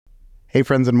Hey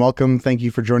friends and welcome. Thank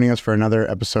you for joining us for another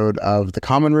episode of The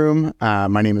Common Room.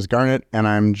 My name is Garnet and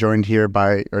I'm joined here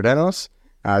by Urdanos,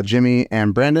 Jimmy,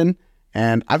 and Brandon.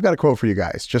 And I've got a quote for you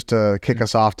guys just to kick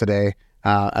us off today.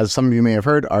 As some of you may have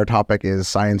heard, our topic is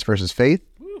science versus faith.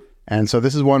 And so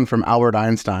this is one from Albert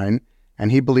Einstein,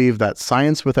 and he believed that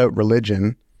science without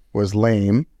religion was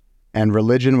lame and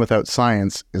religion without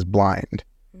science is blind.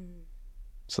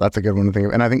 So that's a good one to think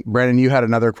of. And I think, Brandon, you had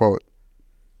another quote.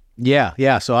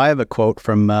 Yeah. So I have a quote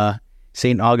from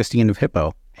St. Augustine of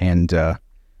Hippo. And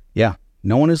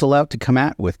no one is allowed to come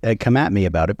at me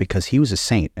about it because he was a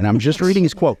saint. And I'm just reading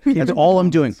his quote. That's all I'm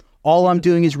doing. All I'm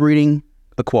doing is reading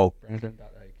a quote.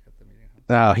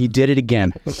 Oh, he did it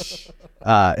again.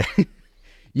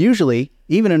 Usually,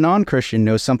 even a non-Christian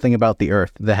knows something about the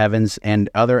earth, the heavens, and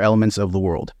other elements of the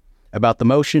world, about the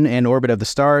motion and orbit of the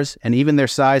stars, and even their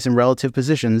size and relative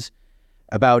positions,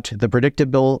 about the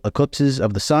predictable eclipses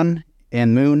of the sun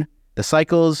and moon, the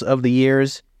cycles of the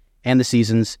years and the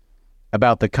seasons,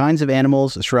 about the kinds of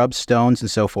animals, shrubs, stones, and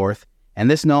so forth.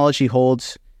 And this knowledge he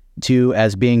holds to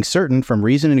as being certain from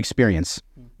reason and experience.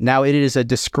 Now, it is a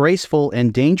disgraceful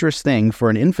and dangerous thing for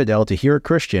an infidel to hear a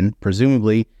Christian,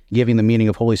 presumably giving the meaning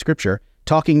of Holy Scripture,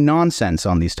 talking nonsense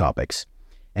on these topics.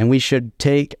 And we should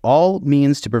take all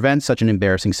means to prevent such an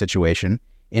embarrassing situation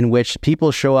in which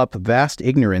people show up vast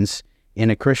ignorance in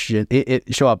a Christian,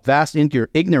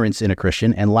 ignorance in a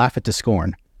Christian and laugh it to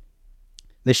scorn.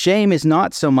 The shame is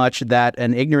not so much that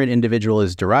an ignorant individual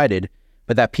is derided,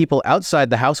 but that people outside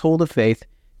the household of faith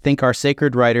think our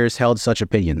sacred writers held such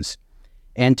opinions.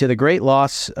 And to the great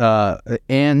loss,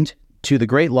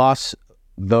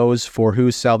 those for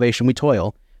whose salvation we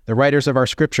toil, the writers of our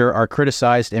Scripture are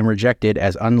criticized and rejected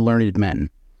as unlearned men.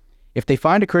 If they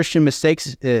find a Christian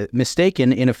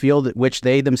mistaken in a field which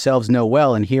they themselves know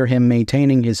well and hear him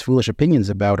maintaining his foolish opinions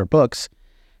about our books,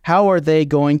 how are they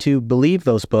going to believe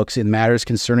those books in matters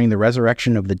concerning the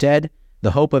resurrection of the dead,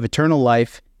 the hope of eternal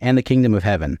life, and the kingdom of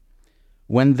heaven?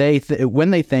 When they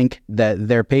think that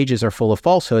their pages are full of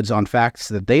falsehoods on facts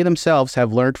that they themselves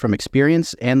have learned from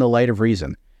experience and the light of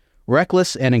reason.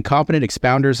 Reckless and incompetent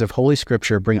expounders of Holy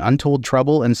Scripture bring untold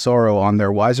trouble and sorrow on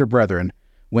their wiser brethren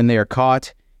when they are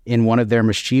caught in one of their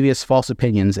mischievous false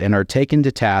opinions and are taken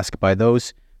to task by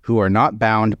those who are not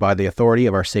bound by the authority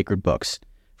of our sacred books.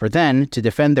 For then, to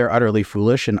defend their utterly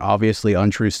foolish and obviously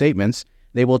untrue statements,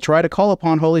 they will try to call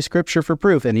upon Holy Scripture for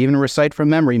proof and even recite from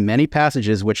memory many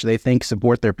passages which they think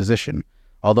support their position,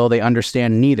 although they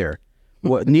understand neither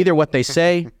what they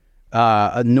say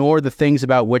nor the things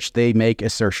about which they make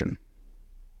assertion.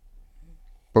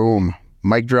 Boom.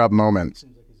 Mic drop moment.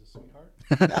 Seems like he's a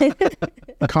sweetheart.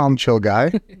 Calm, chill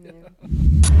guy.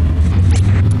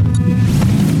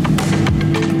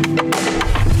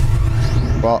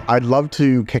 Well, I'd love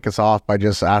to kick us off by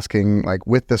just asking, like,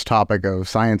 with this topic of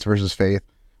science versus faith,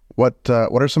 what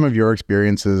are some of your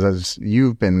experiences as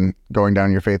you've been going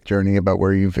down your faith journey about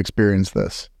where you've experienced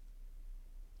this?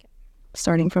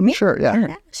 Starting from me? Sure,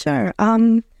 yeah. Sure.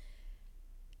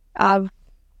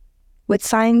 With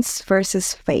science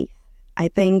versus faith, I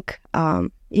think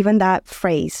even that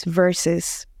phrase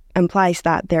versus implies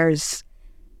that there's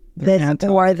this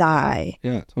or that.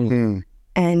 Yeah, totally.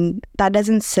 And that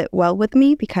doesn't sit well with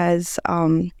me because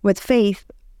with faith,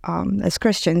 as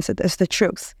Christians, it is the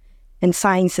truth. And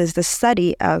science is the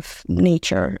study of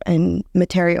nature and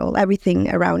material, everything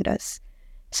around us.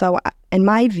 So in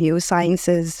my view, science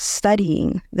is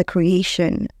studying the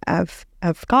creation of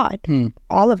God,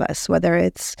 all of us, whether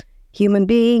it's human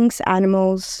beings,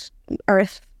 animals,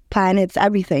 earth, planets,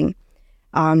 everything.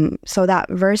 So that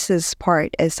versus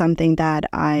part is something that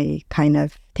I kind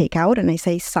of take out and I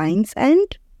say science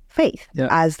and faith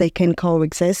as they can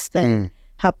coexist and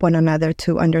help one another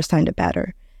to understand it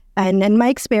better. And in my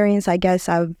experience, I guess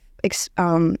I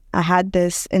had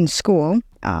this in school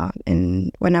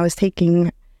when I was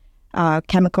taking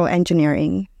chemical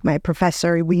engineering. My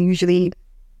professor, we usually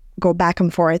go back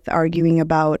and forth arguing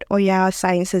about,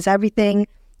 science is everything.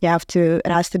 It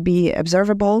has to be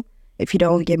observable. If you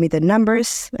don't give me the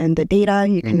numbers and the data,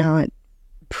 you cannot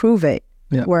prove it.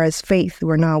 Yeah. Whereas faith,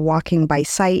 we're not walking by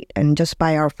sight and just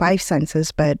by our five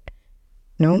senses, but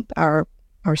our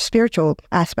spiritual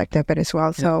aspect of it as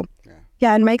well. Yeah. So,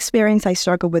 in my experience, I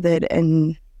struggle with it,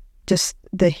 and just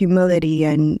the humility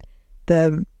and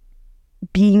the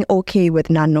being okay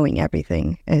with not knowing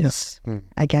everything is,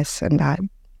 I guess, in that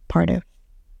part of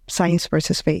science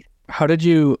versus faith. How did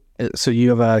you, so you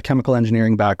have a chemical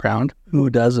engineering background. Who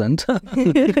doesn't?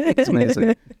 It's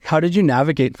amazing. How did you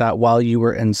navigate that while you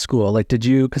were in school? Like, did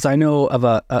you, because I know of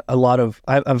I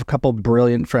have a couple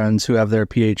brilliant friends who have their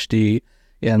PhD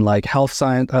in like health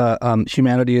science,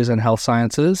 humanities and health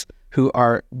sciences. who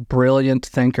are brilliant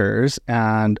thinkers,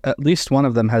 and at least one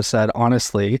of them has said,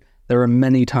 honestly, there were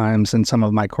many times in some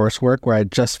of my coursework where I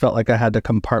just felt like I had to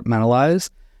compartmentalize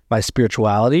my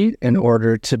spirituality in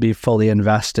order to be fully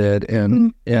invested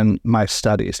in my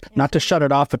studies. Not to shut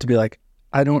it off, but to be like,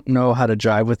 I don't know how to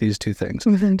jive with these two things.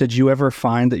 Did you ever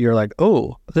find that you're like,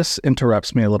 oh, this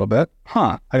interrupts me a little bit?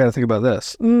 I got to think about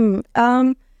this.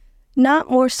 Not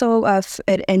more so of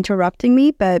it interrupting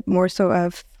me, but more so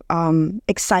of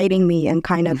exciting me and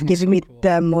kind of giving me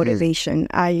the motivation.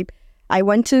 I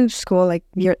went to school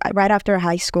right after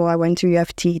high school. I went to U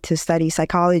of T to study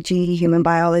psychology, human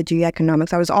biology,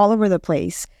 economics. I was all over the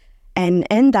place. And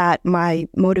in that, my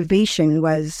motivation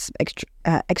was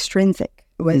extrinsic.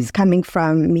 It was coming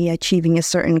from me achieving a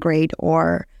certain grade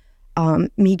or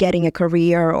me getting a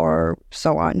career or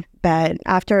so on. But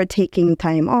after taking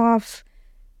time off,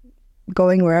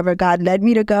 going wherever God led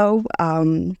me to go,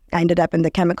 I ended up in the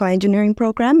chemical engineering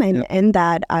program. And in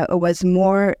that, it was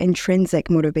more intrinsic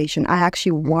motivation. I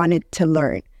actually wanted to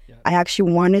learn. I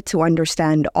actually wanted to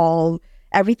understand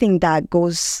everything that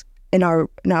goes in our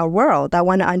world. I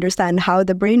want to understand how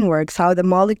the brain works, how the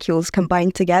molecules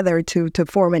combine together to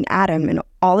form an atom. And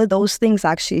all of those things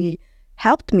actually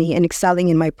helped me in excelling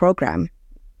in my program.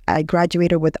 I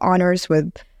graduated with honors,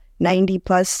 with 90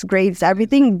 plus grades,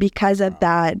 everything because of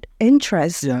that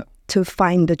interest to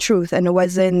find the truth. And it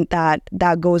wasn't that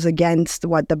goes against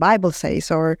what the Bible says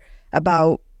or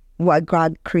about what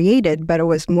God created, but it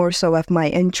was more so of my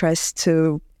interest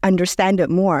to understand it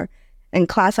more. In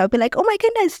class, I would be like, oh my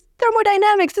goodness,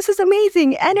 thermodynamics, this is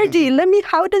amazing. Energy,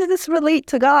 how does this relate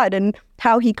to God and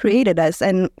how he created us?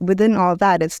 And within all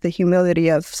that, it's the humility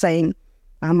of saying,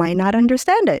 I might not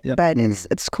understand it, but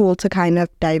it's cool to kind of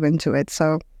dive into it.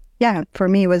 So yeah, for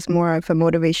me, it was more of a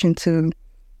motivation to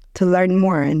learn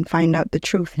more and find out the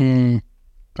truth.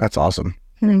 That's awesome.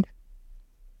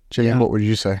 Jimmy, what would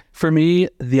you say? For me,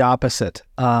 the opposite.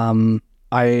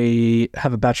 I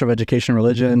have a Bachelor of Education in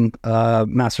Religion,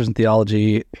 Master's in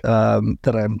Theology,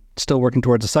 that I'm still working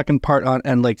towards a second part on.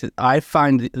 And I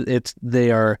find they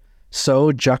are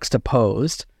so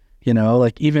juxtaposed,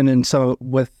 even in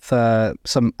with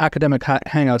some academic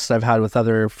hangouts that I've had with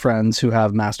other friends who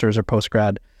have master's or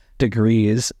postgrad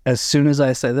degrees. As soon as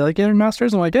I say, they're like, "Your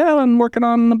master's?" I'm like, "Yeah, I'm working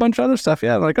on a bunch of other stuff."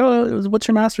 Yeah, like, "Oh, what's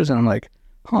your master's?" And I'm like,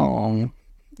 "Oh,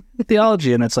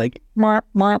 theology." And it's like,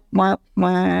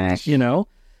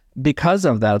 because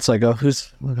of that, it's like, oh,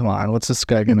 come on, what's this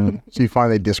guy gonna? So you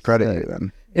finally discredit you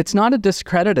then? It's not a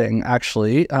discrediting,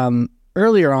 actually.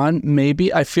 Earlier on,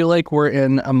 maybe I feel like we're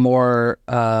in a more.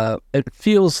 It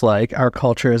feels like our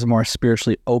culture is more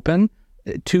spiritually open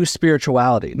to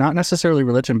spirituality, not necessarily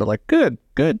religion, but like, good,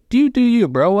 do you,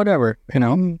 bro, whatever,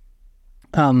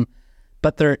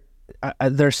 but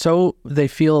they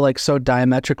feel like so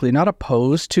diametrically not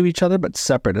opposed to each other, but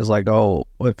separate. Is like, oh,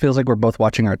 it feels like we're both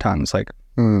watching our tongues. Like,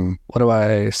 what do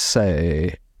I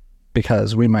say?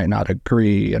 Because we might not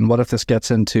agree. And what if this gets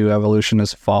into evolution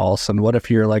is false? And what if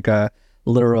you're like a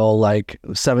literal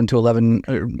 7 to 11,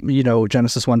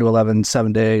 Genesis 1 to 11,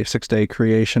 6-day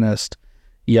creationist?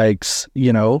 Yikes,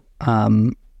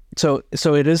 So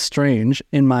it is strange.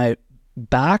 In my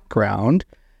background,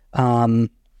 I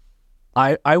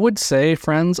would say,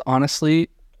 friends, honestly,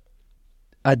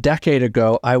 a decade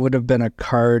ago, I would have been a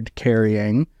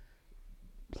card-carrying,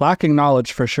 lacking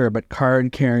knowledge for sure, but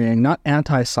card-carrying, not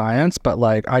anti-science, but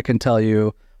I can tell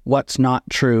you what's not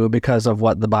true because of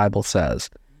what the Bible says,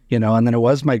 And then it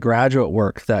was my graduate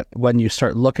work that when you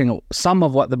start looking at some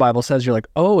of what the Bible says, you're like,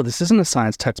 oh, this isn't a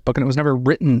science textbook, and it was never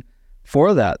written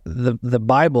for that. The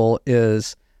Bible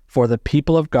is for the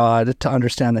people of God to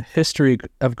understand the history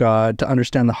of God, to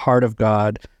understand the heart of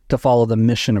God, to follow the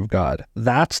mission of God.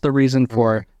 That's the reason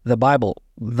for the Bible,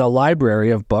 the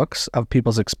library of books of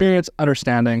people's experience,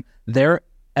 understanding their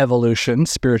evolution,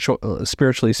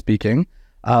 spiritually speaking,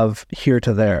 of here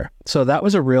to there. So that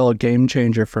was a real game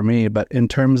changer for me. But in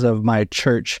terms of my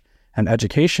church and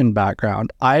education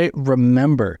background, I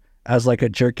remember as a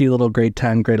jerky little grade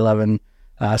 10, grade 11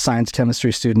 science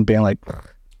chemistry student being like,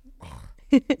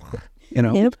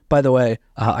 Yep. By the way,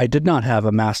 I did not have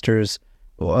a master's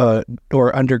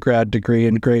or undergrad degree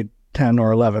in grade 10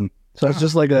 or 11. So I was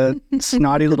just like a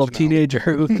snotty little teenager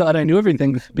who thought I knew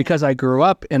everything because I grew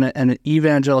up in an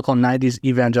evangelical 90s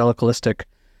evangelicalistic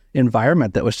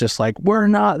environment that was just like, we're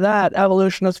not that.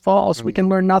 Evolution is false. We can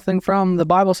learn nothing from. The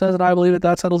Bible says it. I believe it.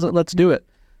 That settles it. Let's do it.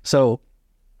 So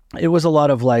it was a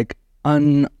lot of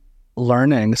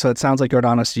unlearning. So it sounds like,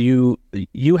 Jordanos,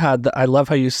 you had, I love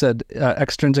how you said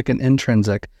extrinsic and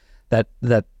intrinsic, that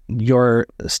your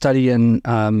study in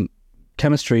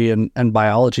chemistry and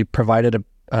biology provided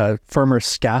a firmer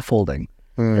scaffolding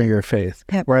for your faith.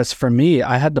 Yep. Whereas for me,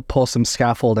 I had to pull some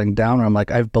scaffolding down where I'm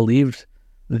like, I've believed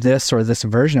this or this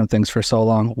version of things for so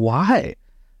long. Why?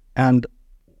 And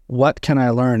what can I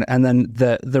learn? And then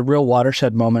the real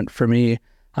watershed moment for me,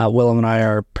 Willem and I,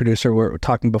 our producer, were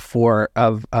talking before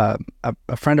of a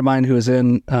friend of mine who is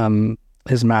in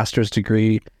his master's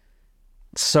degree,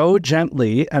 so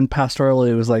gently and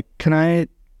pastorally was like, can I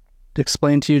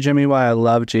explain to you, Jimmy, why I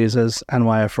love Jesus and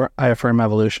why I affirm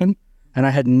evolution? And I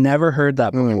had never heard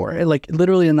that before. Like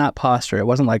literally in that posture, it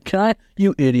wasn't like,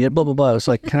 you idiot, blah, blah, blah. It was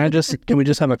like, can we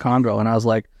just have a convo? And I was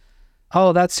like,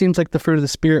 oh, that seems like the fruit of the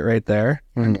Spirit right there.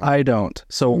 And I don't.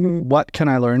 So what can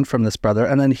I learn from this brother?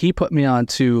 And then he put me on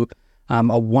to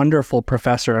a wonderful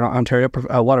professor, an Ontario,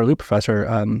 Waterloo professor,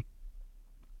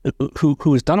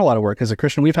 who has done a lot of work as a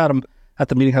Christian. We've had him at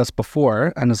the meeting house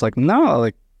before, and it's like, no,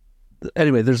 like,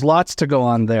 anyway, there's lots to go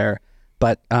on there.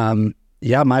 But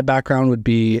yeah, my background would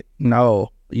be, no,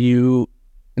 in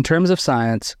terms of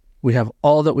science, we have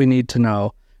all that we need to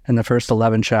know in the first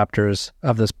 11 chapters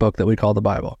of this book that we call the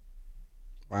Bible.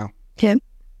 Wow. Yeah.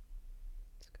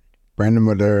 Brandon,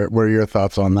 what are your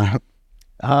thoughts on that?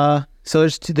 So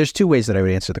there's two ways that I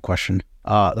would answer the question.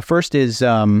 The first is,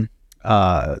 so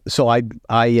I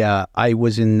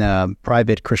was in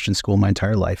private Christian school my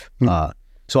entire life.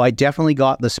 So I definitely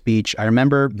got the speech. I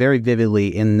remember very vividly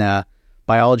in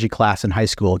biology class in high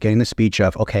school getting the speech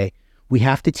of, okay, we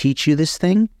have to teach you this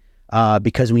thing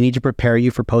because we need to prepare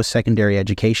you for post-secondary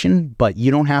education, but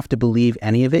you don't have to believe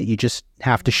any of it. You just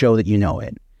have to show that you know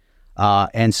it.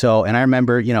 And I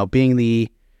remember, being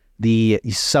the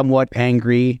somewhat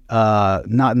angry,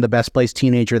 not in the best place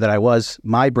teenager that I was,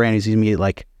 my brain is immediately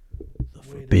like, the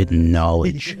forbidden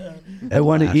knowledge. I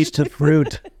want to eat the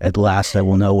fruit. At last I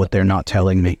will know what they're not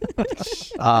telling me.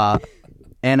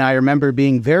 And I remember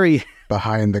being very...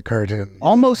 Behind the curtain.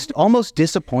 Almost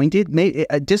disappointed.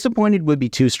 Disappointed would be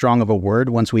too strong of a word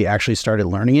once we actually started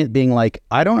learning it, being like,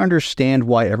 I don't understand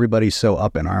why everybody's so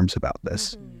up in arms about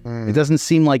this. It doesn't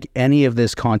seem like any of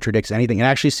this contradicts anything. It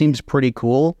actually seems pretty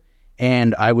cool,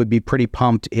 and I would be pretty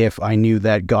pumped if I knew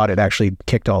that God had actually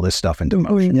kicked all this stuff into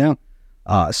motion. Yeah.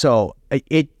 So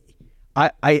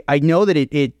I know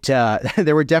that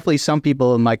there were definitely some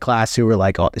people in my class who were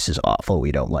like, oh, this is awful,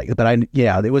 we don't like it. But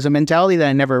it was a mentality that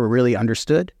I never really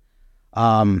understood.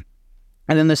 And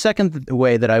then the second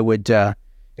way that I would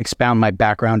expound my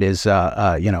background is,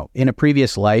 in a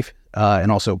previous life,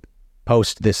 and also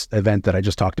post this event that I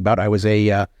just talked about, I was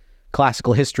a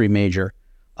classical history major.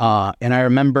 And I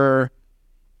remember...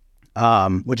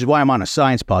 which is why I'm on a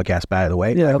science podcast, by the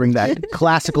way. Yeah. I bring that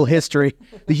classical history.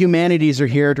 The humanities are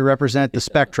here to represent the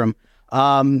spectrum.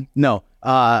 I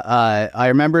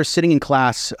remember sitting in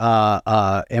class,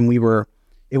 and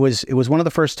it was one of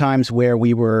the first times where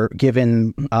we were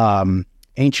given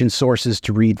ancient sources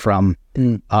to read from,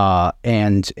 and I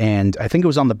think it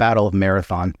was on the Battle of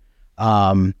Marathon.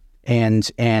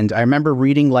 And I remember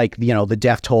reading the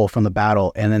death toll from the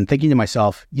battle, and then thinking to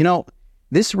myself,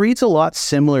 this reads a lot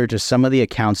similar to some of the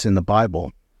accounts in the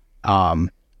Bible.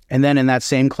 And then in that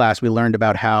same class, we learned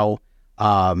about how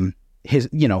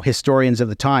historians of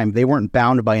the time, they weren't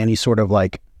bound by any sort of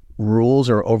rules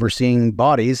or overseeing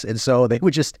bodies, and so they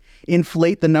would just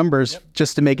inflate the numbers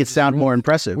just to make it sound more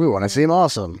impressive. We want to seem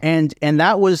awesome. And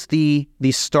that was the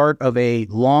start of a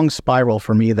long spiral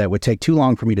for me that would take too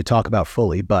long for me to talk about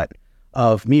fully, but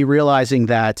of me realizing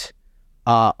that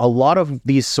a lot of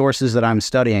these sources that I'm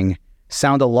studying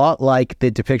sound a lot like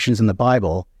the depictions in the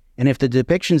Bible. And if the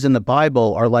depictions in the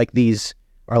Bible are like these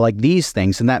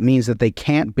things, then that means that they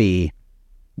can't be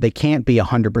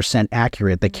 100%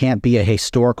 accurate. They can't be a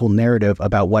historical narrative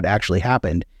about what actually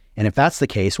happened. And if that's the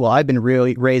case, well, I've been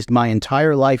really raised my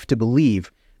entire life to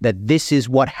believe that this is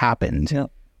what happened,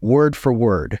 word for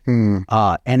word.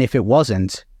 And if it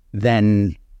wasn't,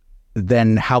 then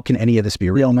how can any of this be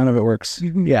real? None of it works.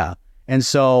 Yeah. And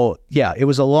so, it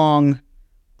was a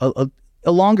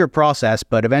longer process,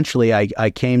 but eventually I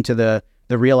came to the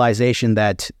realization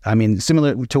that,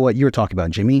 similar to what you were talking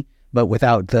about, Jimmy, but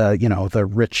without the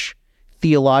rich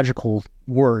theological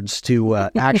words to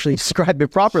actually describe it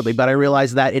properly. But I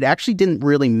realized that it actually didn't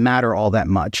really matter all that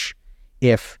much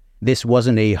if this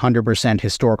wasn't 100%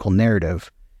 historical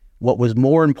narrative. What was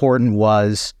more important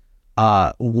was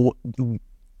that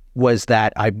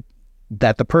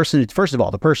the person, first of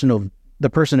all, the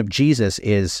person of Jesus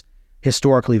is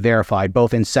historically verified,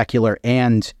 both in secular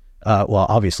and,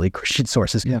 obviously Christian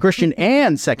sources, Christian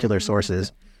and secular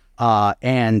sources.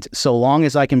 And so long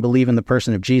as I can believe in the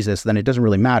person of Jesus, then it doesn't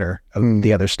really matter.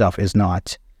 The other stuff is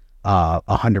not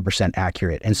 100%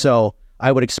 accurate. And so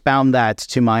I would expound that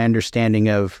to my understanding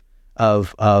of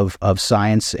of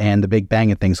science and the Big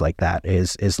Bang and things like that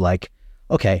is like,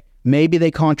 okay, maybe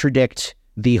they contradict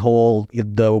the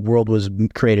world was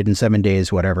created in 7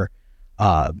 days, whatever.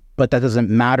 But that doesn't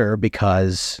matter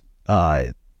because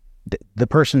the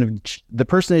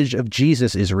personage of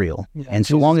Jesus is real, and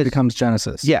so Jesus long as becomes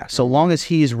Genesis. so long as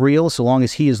he is real, so long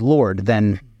as he is Lord,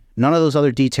 then none of those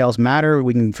other details matter.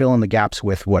 We can fill in the gaps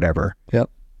with whatever. Yep.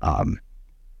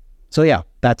 So yeah,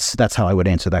 that's how I would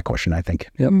answer that question, I think.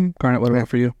 Yep. Garnet, what about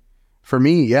for you? For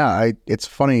me, yeah, it's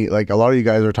funny. Like a lot of you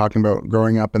guys are talking about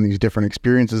growing up and these different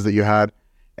experiences that you had,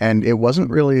 and it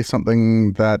wasn't really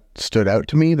something that stood out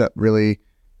to me that really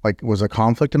like was a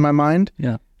conflict in my mind.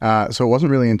 Yeah. So it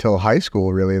wasn't really until high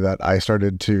school really that I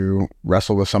started to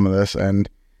wrestle with some of this, and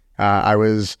I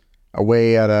was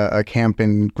away at a camp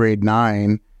in grade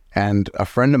 9, and a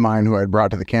friend of mine who I had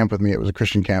brought to the camp with me, it was a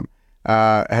Christian camp,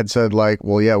 had said like,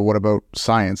 well, yeah, what about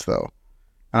science though?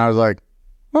 And I was like,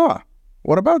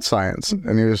 what about science?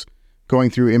 And he was going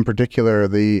through in particular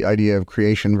the idea of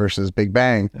creation versus Big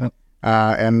Bang. Yep.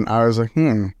 And I was like,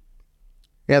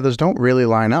 yeah, those don't really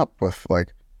line up with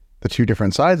like the two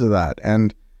different sides of that.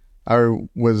 And I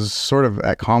was sort of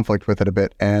at conflict with it a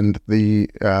bit. And the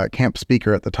camp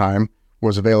speaker at the time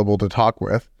was available to talk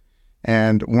with.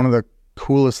 And one of the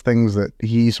coolest things that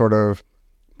he sort of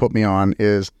put me on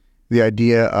is the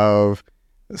idea of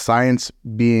science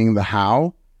being the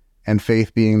how and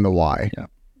faith being the why. Yeah.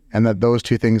 And that those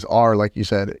two things are, like you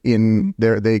said, in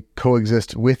there, they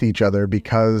coexist with each other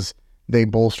because they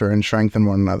bolster and strengthen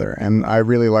one another. And I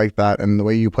really liked that. And the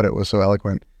way you put it was so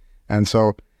eloquent. And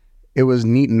so it was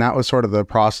neat. And that was sort of the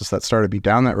process that started me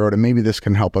down that road. And maybe this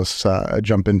can help us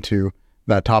jump into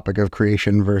that topic of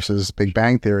creation versus Big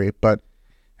Bang Theory. But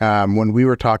when we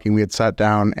were talking, we had sat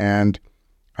down and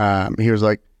he was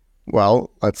like, well,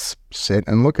 let's sit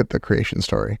and look at the creation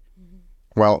story.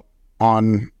 Well,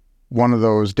 on one of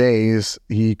those days,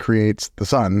 he creates the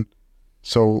sun.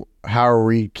 So how are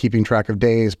we keeping track of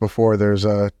days before there's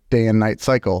a day and night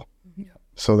cycle? Yeah.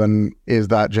 So then is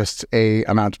that just a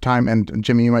amount of time? And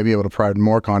Jimmy, you might be able to provide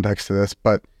more context to this,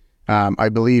 but I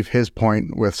believe his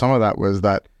point with some of that was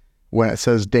that when it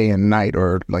says day and night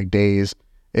or like days,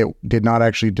 it did not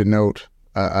actually denote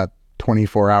a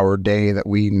 24-hour day that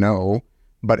we know,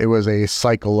 but it was a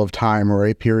cycle of time or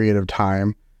a period of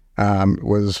time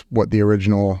was what the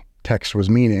original text was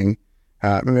meaning.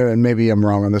 And maybe I'm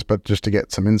wrong on this, but just to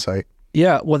get some insight.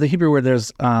 Yeah, well, the Hebrew word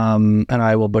there's, and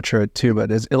I will butcher it too,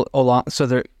 but is olam. So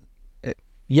there,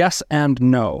 yes and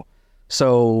no.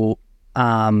 So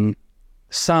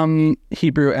some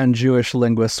Hebrew and Jewish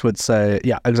linguists would say,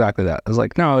 yeah, exactly that. It's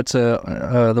like, no, it's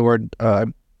the word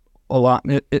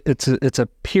olam. It's a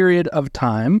period of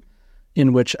time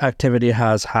in which activity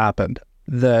has happened.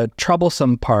 The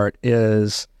troublesome part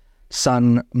is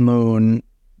sun, moon,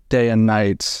 day and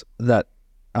night, that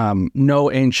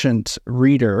no ancient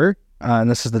reader,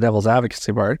 and this is the devil's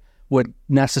advocacy part, would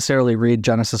necessarily read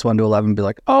Genesis 1-11 and be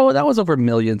like, oh, that was over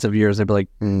millions of years. They'd be like,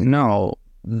 no,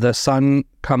 the sun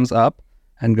comes up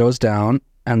and goes down,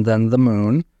 and then the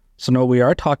moon. So no, we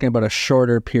are talking about a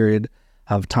shorter period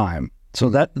of time. So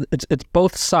that it's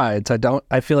both sides.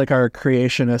 I feel like our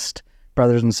creationist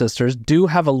brothers and sisters do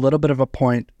have a little bit of a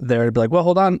point there to be like, well,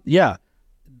 hold on, yeah,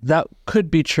 that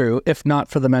could be true if not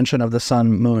for the mention of the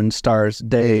sun, moon, stars,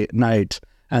 day, night,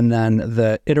 and then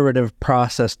the iterative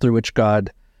process through which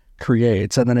God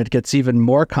creates. And then it gets even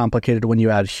more complicated when you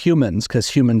add humans, because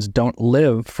humans don't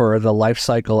live for the life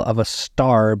cycle of a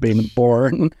star being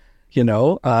born,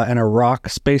 and a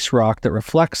space rock that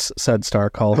reflects said star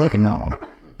called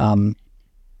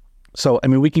So, I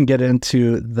mean, we can get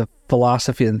into the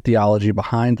philosophy and theology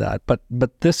behind that, but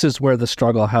this is where the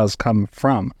struggle has come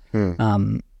from.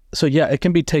 So yeah, it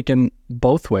can be taken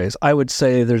both ways. I would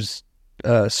say there's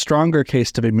a stronger case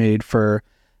to be made for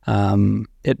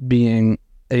it being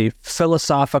a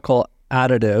philosophical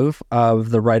additive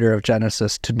of the writer of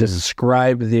Genesis to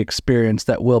describe the experience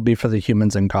that will be for the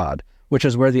humans and God, which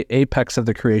is where the apex of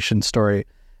the creation story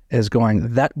is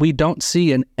going, that we don't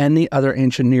see in any other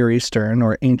ancient Near Eastern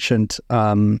or ancient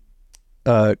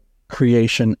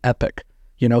creation epic.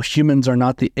 Humans are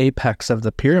not the apex of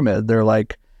the pyramid. They're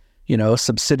like,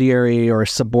 subsidiary or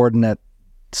subordinate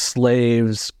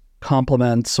slaves,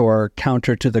 complements or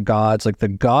counter to the gods. Like the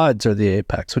gods are the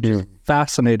apex, which is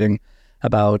fascinating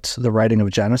about the writing of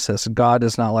Genesis. God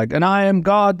is not like, and I am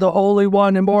God, the Holy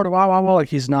One, immortal, like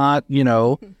he's not,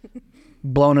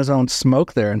 blown his own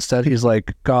smoke there. Instead, he's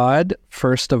like, God,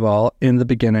 first of all, in the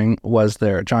beginning was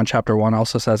there. John chapter 1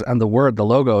 also says, and the word, the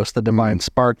logos, the divine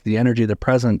spark, the energy, the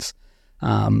presence,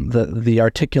 the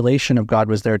articulation of God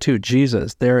was there too.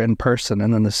 Jesus, there in person.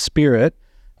 And then the Spirit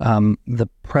the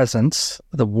presence,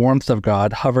 the warmth of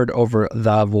God hovered over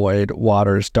the void,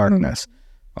 waters, darkness.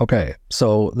 Okay,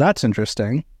 so that's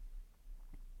interesting.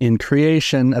 In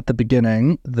creation at the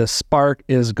beginning, the spark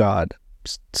is God,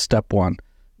 step one.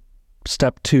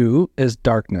 Step two is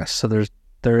darkness. So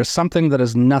there is something that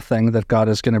is nothing that God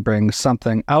is going to bring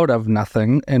something out of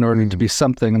nothing in order to be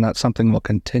something, and that something will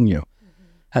continue.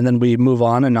 And then we move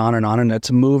on and on and on, and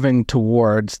it's moving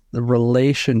towards the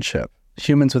relationship,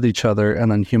 humans with each other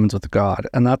and then humans with God.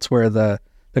 And that's where the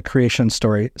creation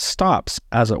story stops,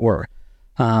 as it were.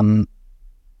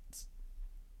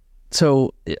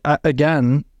 So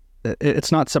again,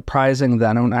 it's not surprising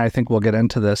then, and I think we'll get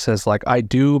into this, is like, I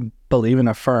do believe and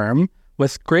affirm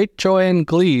with great joy and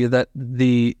glee that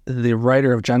the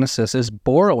writer of Genesis is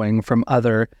borrowing from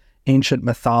other ancient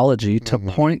mythology to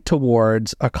point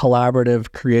towards a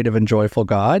collaborative, creative, and joyful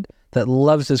God that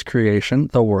loves his creation,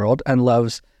 the world, and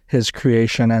loves his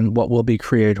creation and what will be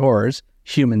creators,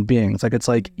 human beings. Like, it's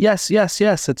like, yes,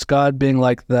 it's God being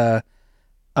like the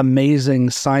amazing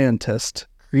scientist,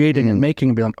 creating and making,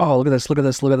 and be like, oh, look at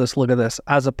this,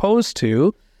 as opposed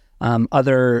to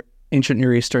other ancient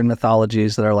Near Eastern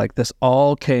mythologies that are like, this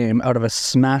all came out of a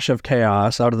smash of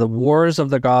chaos, out of the wars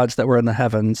of the gods that were in the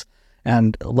heavens,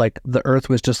 and like the earth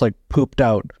was just like pooped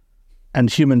out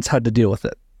and humans had to deal with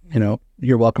it. You know,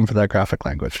 you're welcome for that graphic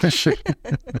language.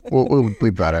 We'll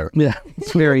bleep that out. Yeah,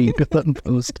 it's very good in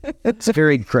post. It's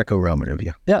very Greco-Roman of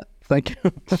you. Yeah, thank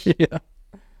you.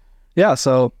 Yeah,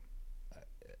 so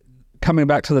coming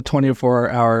back to the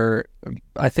 24-hour,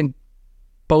 I think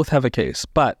both have a case,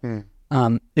 but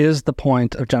is the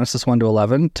point of Genesis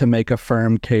 1-11 to make a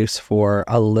firm case for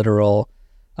a literal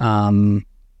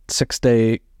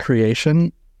 6-day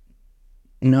creation?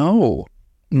 No,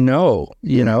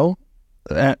 you know,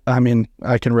 I mean,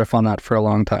 I can riff on that for a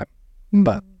long time,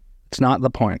 but it's not the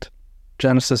point.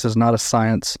 Genesis is not a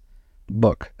science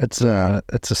book. It's a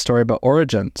story about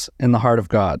origins in the heart of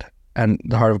God and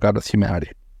the heart of God with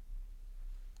humanity.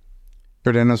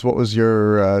 Dennis, what was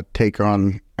your take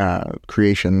on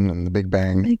creation and the Big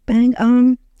Bang? Big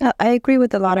Bang. I agree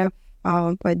with a lot of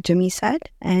what Jimmy said.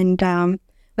 And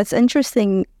what's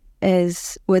interesting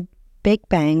is with Big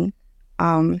Bang,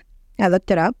 I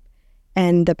looked it up,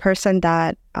 and the person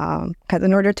that, because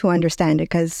in order to understand it,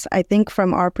 because I think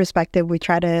from our perspective, we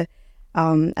try to,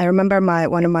 I remember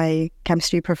one of my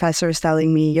chemistry professors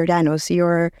telling me, Jordanos,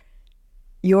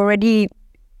 you already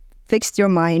fixed your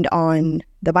mind on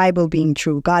the Bible being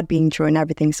true, God being true and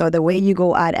everything. So the way you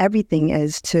go at everything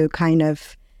is to kind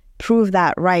of prove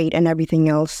that right and everything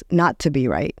else not to be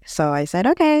right. So I said,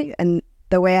 okay. And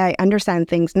the way I understand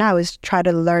things now is try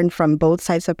to learn from both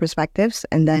sides of perspectives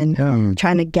and then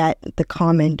trying to get the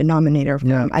common denominator from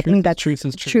them. I think that truth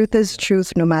is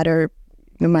truth no matter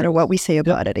what we say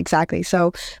about it. Exactly.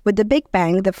 So with the Big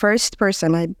Bang, the first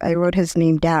person, I wrote his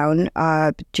name down,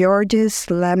 Georges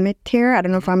Lemaitre. I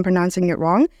don't know if I'm pronouncing it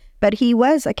wrong, but he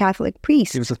was a Catholic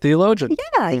priest. He was a theologian.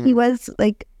 Yeah, he was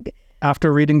like...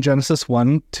 After reading Genesis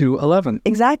 1-11.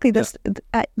 Exactly. That's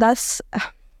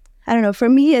I don't know. For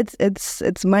me,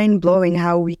 it's mind-blowing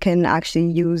how we can actually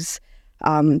use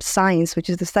science, which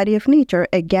is the study of nature,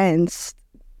 against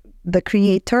the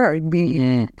creator,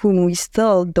 whom we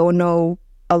still don't know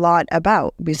a lot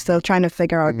about. We're still trying to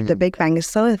figure out the Big Bang is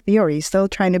still a theory, still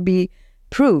trying to be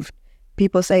proved.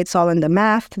 People say it's all in the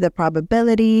math, the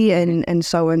probability, and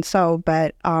so.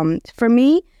 But for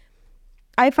me,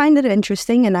 I find it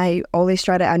interesting, and I always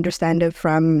try to understand it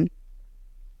from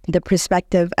the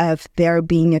perspective of there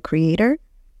being a creator.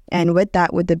 And with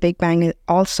that, with the Big Bang,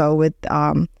 also with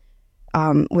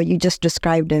what you just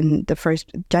described in the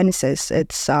first Genesis,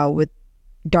 it's with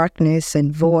darkness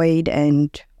and void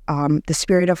and the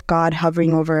Spirit of God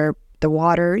hovering over the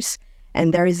waters.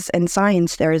 And in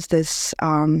science, there is this,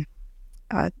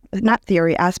 not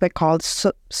theory, aspect called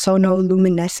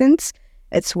sonoluminescence.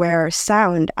 It's where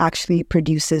sound actually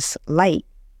produces light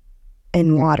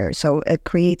in water. So it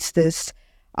creates this,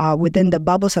 within the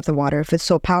bubbles of the water, if it's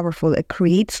so powerful, it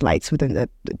creates lights within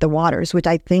the waters, which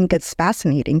I think is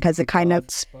fascinating because it kind of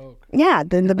spoke. Yeah,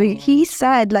 he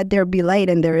said, "Let there be light,"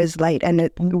 and there is light. And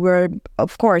we're,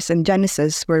 of course, in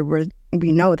Genesis, where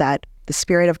we know that the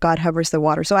Spirit of God hovers the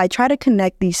water. So I try to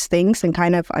connect these things and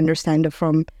kind of understand it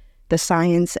from the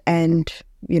science and,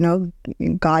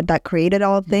 God that created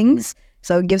all things.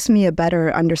 So it gives me a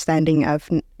better understanding of,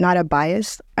 not a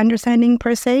biased understanding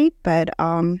per se, but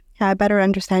a better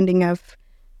understanding of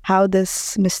how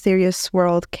this mysterious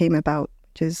world came about.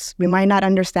 Which is, we might not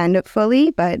understand it fully,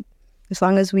 but as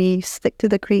long as we stick to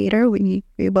the creator, we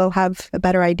will have a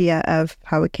better idea of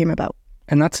how it came about.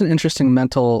 And that's an interesting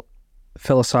mental,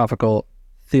 philosophical,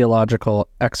 theological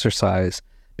exercise,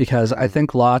 because I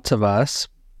think lots of us,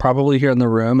 probably here in the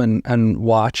room and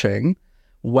watching,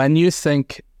 when you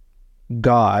think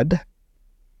God,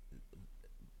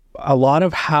 a lot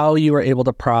of how you are able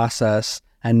to process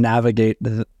and navigate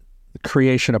the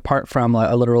creation, apart from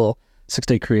a literal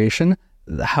 6-day creation,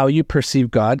 how you perceive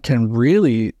God can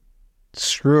really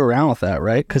screw around with that,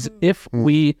 right? Because if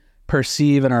we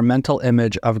perceive in our mental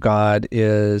image of God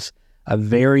is a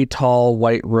very tall,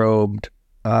 white-robed,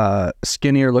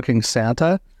 skinnier looking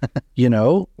Santa,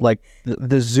 like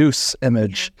the Zeus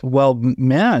image. Well,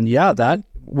 man, that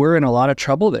we're in a lot of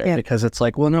trouble there, because it's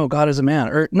like, well, no, God is a man,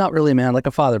 or not really a man, like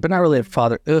a father, but not really a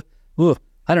father. I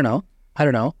don't know. How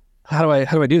do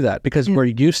I do that? Because we're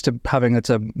used to having it's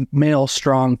a male,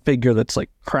 strong figure that's like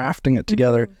crafting it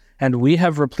together. And we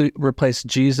have replaced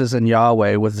Jesus and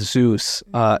Yahweh with Zeus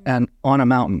and on a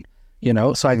mountain,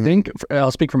 So I think,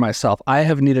 I'll speak for myself, I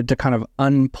have needed to kind of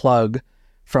unplug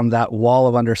from that wall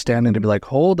of understanding to be like,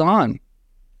 hold on.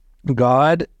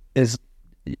 God is,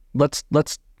 let's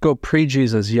go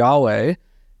pre-Jesus. Yahweh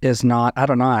is not,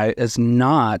 Adonai is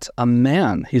not a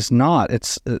man. He's not.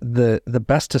 It's the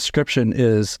best description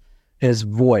is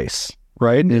voice,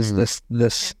 right? Is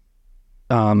this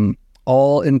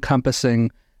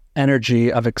all-encompassing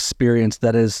energy of experience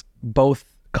that is both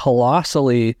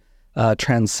colossally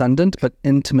transcendent but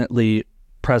intimately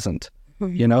present.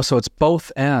 So it's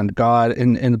both and. God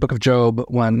in the book of Job,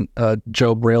 when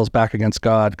Job rails back against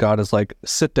God, God is like,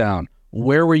 sit down.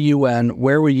 Where were you when?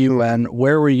 Where were you when?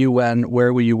 Where were you when?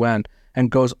 Where were you when? And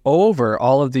goes over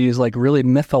all of these like really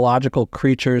mythological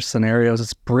creatures, scenarios.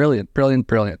 It's brilliant, brilliant,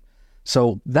 brilliant.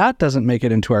 So that doesn't make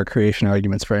it into our creation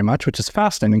arguments very much, which is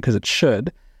fascinating because it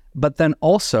should. But then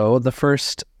also the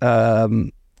first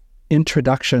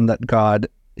introduction that God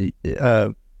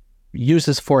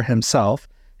uses for himself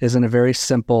is in a very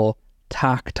simple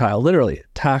literally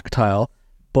tactile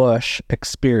bush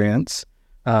experience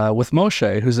with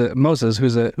Moses,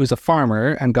 who's a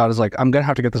farmer, and God is like, I'm gonna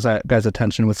have to get this guy's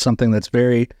attention with something that's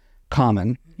very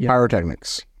common.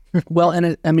 Pyrotechnics. Well,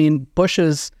 and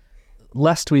bushes,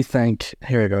 lest we think,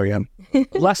 here we go again,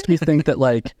 lest we think that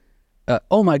like,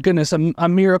 oh my goodness, a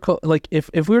miracle. Like if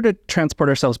we were to transport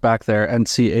ourselves back there and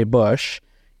see a bush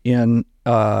in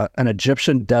an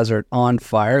Egyptian desert on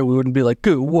fire, we wouldn't be like,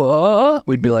 what?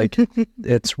 We'd be like,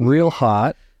 it's real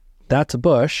hot. That's a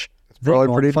bush. It's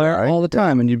probably pretty fire dry, all the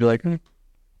time. And you'd be like,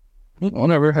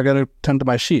 whatever, I got to tend to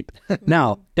my sheep.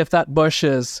 Now, if that bush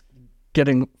is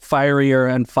getting firier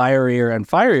and firier and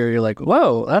firier, you're like,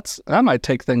 whoa, that might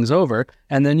take things over.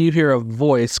 And then you hear a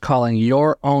voice calling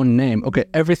your own name. Okay,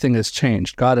 everything has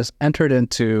changed. God has entered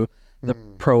into the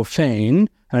profane,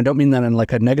 and I don't mean that in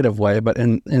like a negative way, but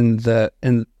in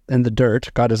the dirt.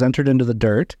 God has entered into the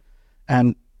dirt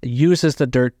and uses the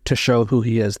dirt to show who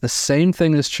he is. The same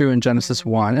thing is true in Genesis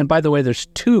 1. And by the way, there's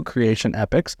 2 creation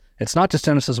epics. It's not just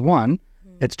Genesis 1,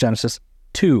 it's Genesis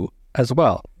 2 as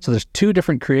well. So there's 2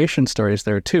 different creation stories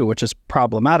there too, which is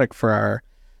problematic for our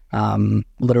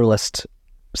literalist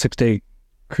 6-day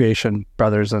creation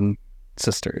brothers and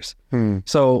sisters.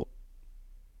 So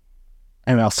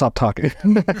anyway, I'll stop talking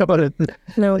about it.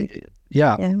 No.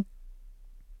 Yeah.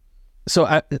 So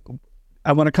I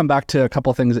want to come back to a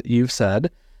couple of things that you've said.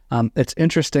 It's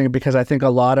interesting because I think a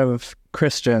lot of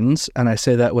Christians, and I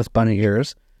say that with bunny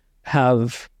ears,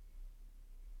 have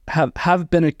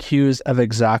been accused of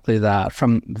exactly that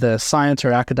from the science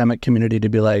or academic community, to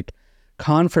be like,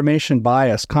 confirmation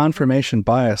bias,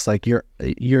 like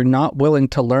you're not willing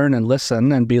to learn and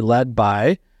listen and be led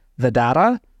by the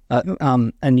data,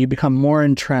 and you become more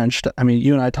entrenched. I mean,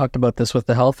 you and I talked about this with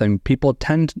the health thing. People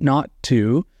tend not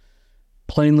to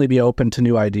plainly be open to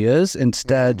new ideas.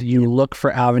 Instead, you look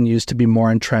for avenues to be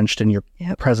more entrenched in your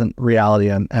present reality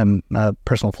and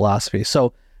personal philosophy.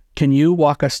 So can you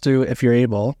walk us through, if you're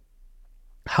able,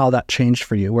 how that changed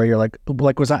for you, where you're like,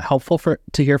 was that helpful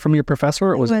to hear from your professor?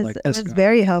 Or was it was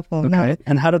very helpful. Okay. No.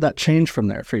 And how did that change from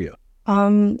there for you?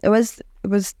 This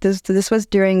was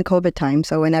during COVID time.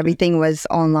 So when everything was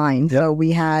online, so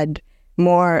we had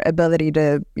more ability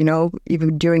to,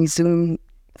 even during Zoom,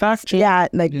 and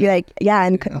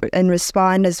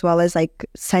respond, as well as like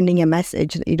sending a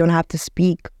message. You don't have to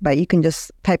speak, but you can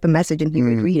just type a message and he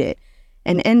would read it.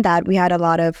 And in that, we had a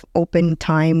lot of open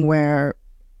time where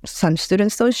some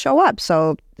students don't show up.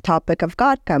 So the topic of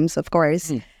God comes, of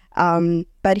course.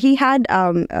 But he had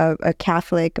a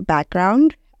Catholic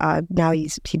background. Now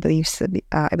he believes to be,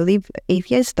 I believe,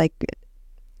 atheist, like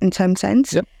in some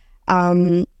sense.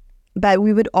 But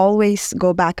we would always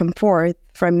go back and forth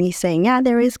from me saying, yeah,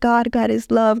 there is God. God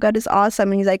is love. God is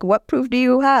awesome. And he's like, what proof do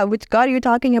you have? Which God are you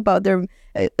talking about?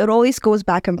 It always goes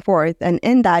back and forth. And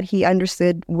in that, he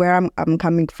understood where I'm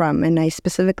coming from. And I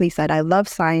specifically said, I love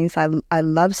science. I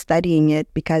love studying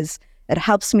it because it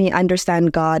helps me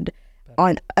understand God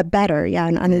on a better,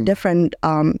 on a different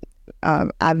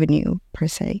avenue, per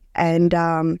se. And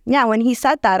when he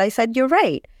said that, I said, you're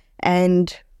right.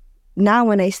 And now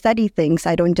when I study things,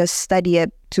 I don't just study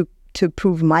it to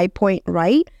prove my point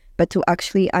right, but to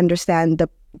actually understand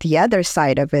the other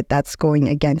side of it that's going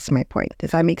against my point.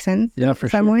 Does that make sense? Yeah, for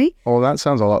some sure. way? Well, that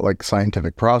sounds a lot like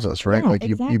scientific process, right? Yeah, like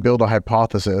exactly. you build a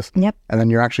hypothesis, Yep. and then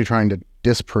you're actually trying to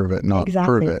disprove it, not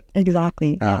prove it.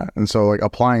 Exactly. And so like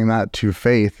applying that to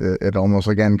faith, it almost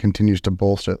again continues to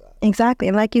bolster that. Exactly.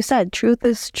 And like you said, truth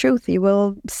is truth. You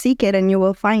will seek it and you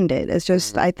will find it. It's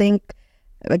just, I think,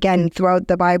 again, throughout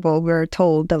the Bible, we're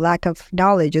told the lack of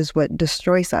knowledge is what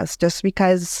destroys us. Just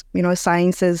because,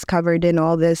 science is covered in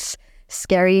all this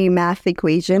scary math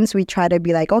equations, we try to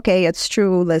be like, okay, it's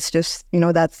true. Let's just,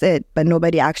 that's it. But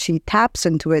nobody actually taps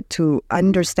into it to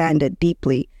understand it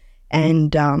deeply.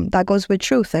 And that goes with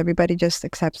truth. Everybody just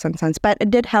accepts some sense. But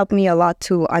it did help me a lot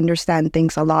to understand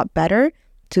things a lot better,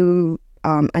 to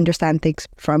understand things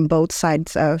from both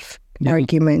sides of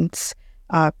arguments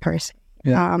per se.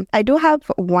 Yeah. I do have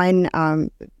one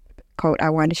quote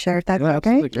I want to share, if that's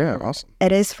okay. Yeah, awesome.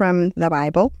 It is from the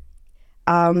Bible.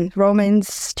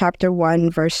 Romans chapter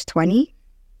 1, verse 20.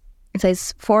 It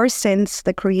says, For since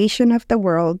the creation of the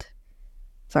world,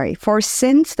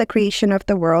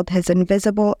 his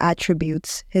invisible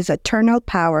attributes, his eternal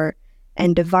power,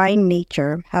 and divine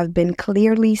nature have been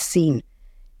clearly seen,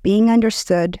 being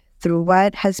understood through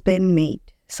what has been made,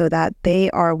 so that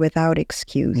they are without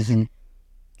excuse. Mm-hmm.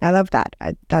 I love that.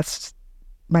 That's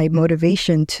my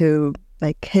motivation to,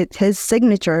 like, his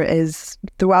signature is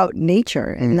throughout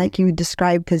nature. And like you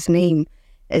described, his name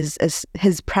is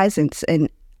his presence in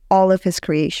all of his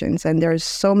creations. And there's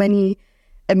so many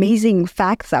amazing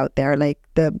facts out there, like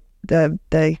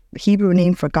the Hebrew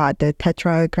name for God, the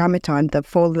tetragrammaton, the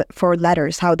four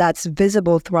letters, how that's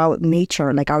visible throughout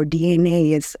nature. Like our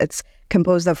DNA it's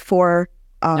composed of four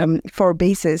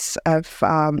bases of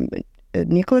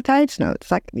nucleotides. No,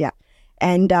 it's like, yeah.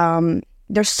 And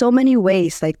there's so many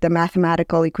ways, like the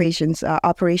mathematical equations,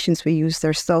 operations we use,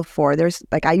 there's still four. There's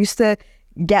like, I used to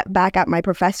get back at my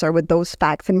professor with those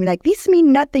facts and be like, these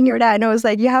mean nothing, your dad. And I was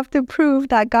like, you have to prove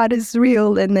that God is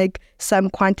real in like some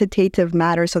quantitative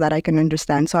matter so that I can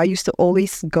understand. So I used to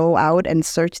always go out and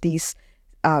search these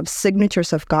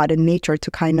signatures of God in nature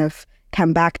to kind of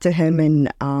come back to him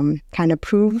and kind of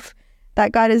prove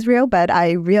that God is real. But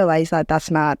I realized that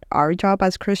that's not our job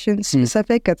as Christians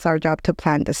specific. It's our job to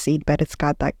plant the seed, but it's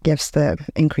God that gives the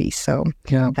increase. So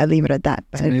I leave it at that.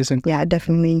 But amazing. Yeah,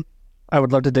 definitely. I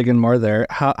would love to dig in more there.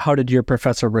 How did your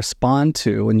professor respond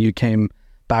to when you came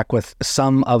back with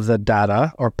some of the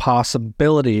data or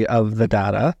possibility of the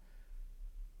data?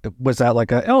 Was that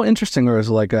like interesting, or was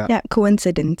it like a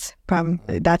coincidence?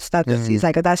 Probably that's he's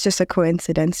like, that's just a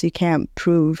coincidence. You can't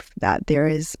prove that there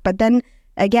is. But then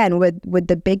again, with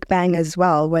the Big Bang as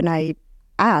well, when I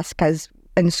ask, because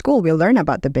in school we learn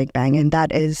about the Big Bang, and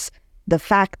that is the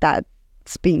fact that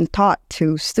it's being taught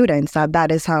to students that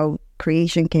is how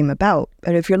creation came about.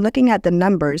 But if you're looking at the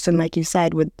numbers, and like you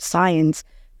said, with science,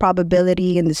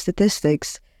 probability and the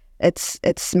statistics, it's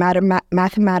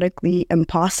mathematically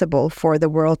impossible for the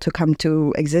world to come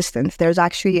to existence. There's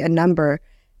actually a number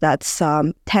that's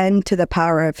 10 to the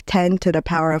power of 10 to the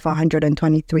power of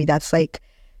 123. That's like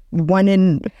one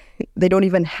in, they don't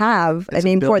even have a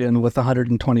name for it. With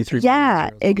 123. Yeah,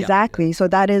 exactly. Yeah. So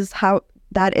that is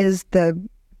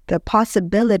the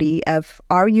possibility of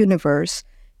our universe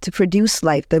to produce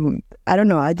life. I don't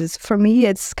know, for me,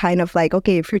 it's kind of like,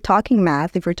 okay, if you're talking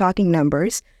math, if you're talking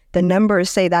numbers, the numbers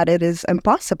say that it is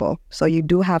impossible. So you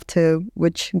do have to,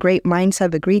 which great minds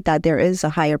have agreed that there is a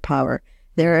higher power.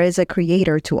 There is a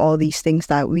creator to all these things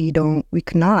that we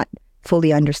cannot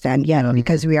fully understand yet,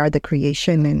 because we are the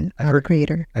creation and our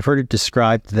creator. I've heard it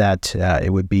described that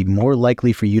it would be more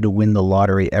likely for you to win the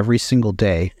lottery every single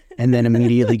day and then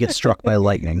immediately get struck by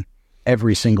lightning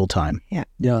every single time. Yeah.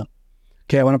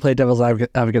 Okay, I want to play devil's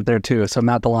advocate there too. So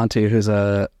Matt Delonte, who's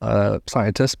a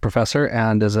scientist, professor,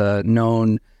 and is a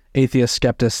known atheist,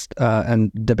 skeptic,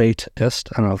 and debateist.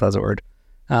 I don't know if that's a word.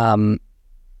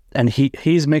 And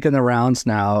he's making the rounds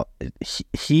now.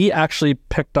 He actually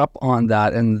picked up on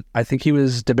that, and I think he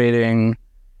was debating,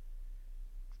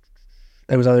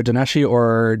 it was either Dinesh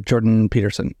or Jordan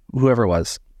Peterson, whoever it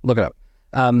was. Look it up.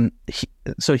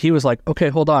 So he was like, okay,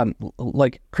 hold on.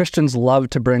 Like Christians love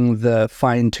to bring the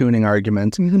fine-tuning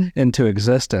argument into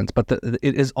existence, but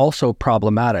it is also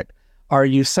problematic. Are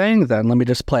you saying then, let me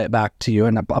just play it back to you,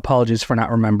 and apologies for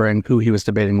not remembering who he was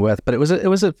debating with, but it was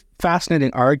a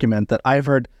fascinating argument that I've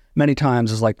heard many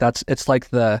times is like,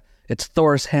 it's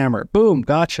Thor's hammer. Boom,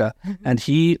 gotcha. And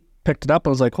he picked it up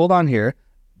and was like, hold on here.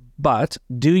 But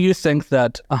do you think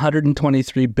that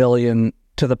 123 billion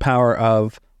to the power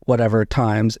of whatever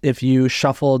times, if you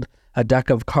shuffled a deck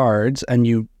of cards and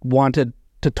you wanted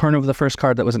to turn over the first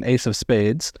card that was an ace of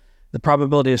spades, the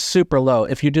probability is super low.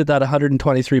 If you did that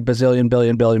 123 bazillion,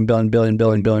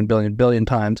 billion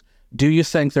times, do you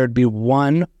think there'd be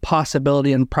one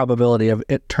possibility and probability of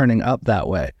it turning up that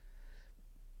way?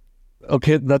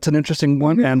 Okay, that's an interesting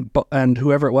one. And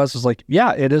whoever it was like,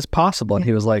 yeah, it is possible. And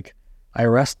he was like, I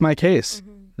rest my case.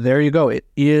 There you go. It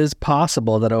is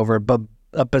possible that over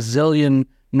a bazillion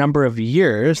number of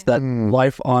years that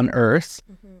life on Earth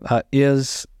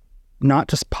is not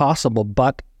just possible,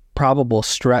 but probable,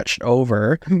 stretched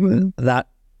over that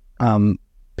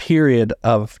period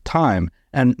of time,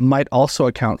 and might also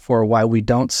account for why we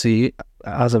don't see,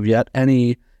 as of yet,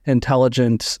 any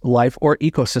intelligent life or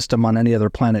ecosystem on any other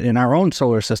planet in our own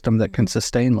solar system that can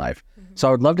sustain life. So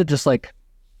I would love to just like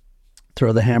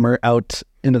throw the hammer out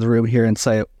into the room here and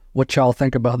say, what y'all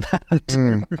think about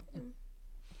that?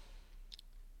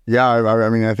 Yeah, I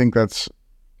mean, I think that's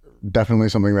definitely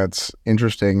something that's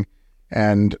interesting.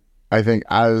 And I think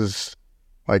as,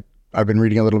 like, I've been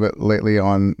reading a little bit lately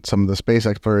on some of the space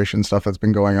exploration stuff that's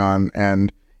been going on,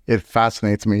 and it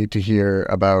fascinates me to hear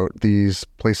about these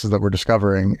places that we're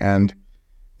discovering, and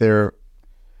they're,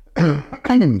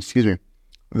 excuse me,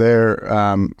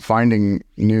 they're finding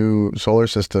new solar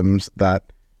systems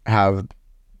that have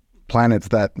planets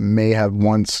that may have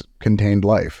once contained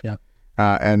life. Yeah.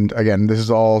 And again, this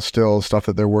is all still stuff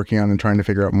that they're working on and trying to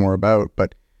figure out more about,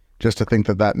 but just to think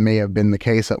that that may have been the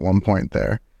case at one point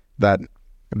there, that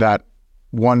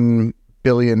 1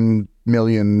 billion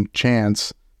million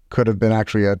chance could have been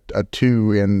actually a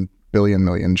 2 in billion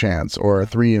million chance, or a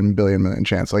 3 in billion million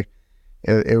chance. Like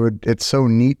it's so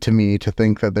neat to me to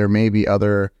think that there may be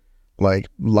other like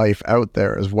life out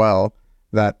there as well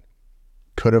that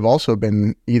could have also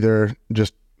been either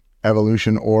just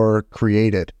evolution or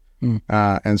created.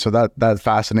 And so that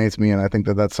fascinates me, and I think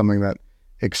that that's something that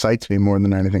excites me more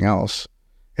than anything else.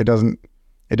 It doesn't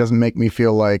make me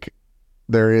feel like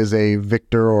there is a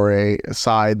victor or a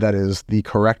side that is the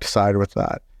correct side with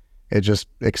that. It just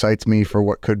excites me for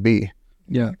what could be.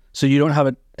 Yeah. So you don't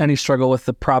have any struggle with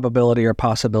the probability or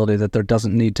possibility that there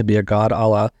doesn't need to be a God, a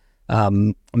la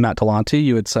Matt Talante.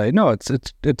 You would say, no,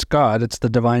 it's God. It's the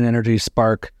divine energy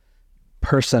spark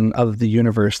person of the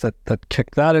universe that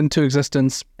kicked that into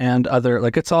existence, and other,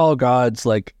 like, it's all God's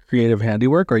like creative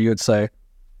handiwork. Or you would say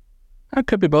it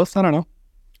could be both. I don't know.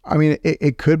 I mean,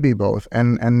 it could be both,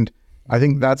 and I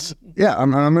think that's, yeah,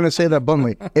 I'm going to say that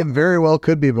bluntly. It very well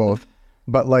could be both,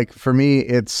 but like for me,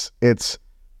 it's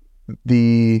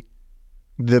the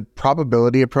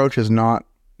probability approach is not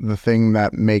the thing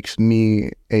that makes me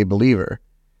a believer.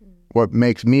 What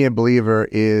makes me a believer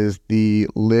is the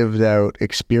lived out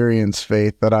experience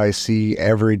faith that I see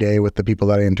every day with the people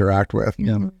that I interact with.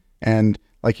 Yeah. And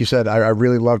like you said, I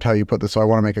really loved how you put this, so I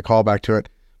want to make a call back to it.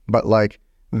 But like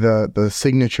the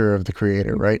signature of the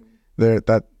creator, right?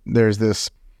 There's this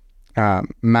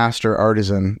master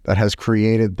artisan that has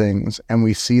created things, and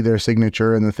we see their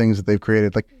signature in the things that they've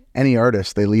created. Like any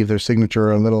artist, they leave their signature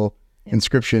or a little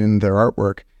inscription in their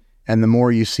artwork. And the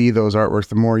more you see those artworks,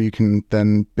 the more you can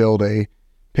then build a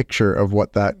picture of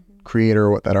what that creator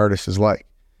or what that artist is like.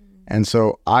 And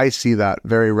so I see that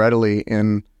very readily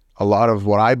in a lot of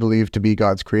what I believe to be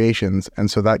God's creations. And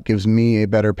so that gives me a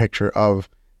better picture of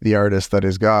the artist that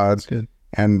is God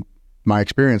and my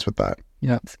experience with that.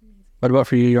 Yeah. What about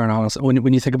for you, Jorn?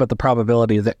 When you think about the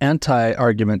probability, the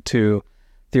anti-argument to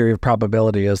theory of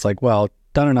probability is like, well,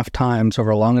 done enough times over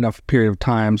a long enough period of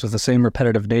times with the same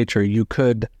repetitive nature, you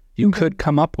could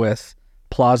come up with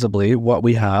plausibly what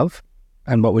we have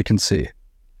and what we can see.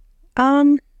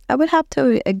 I would have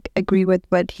to agree with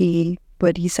what he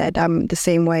said. The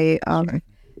same way.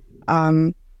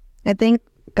 I think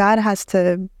God has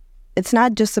to. It's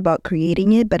not just about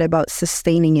creating it, but about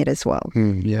sustaining it as well.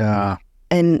 Yeah.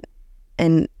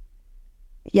 And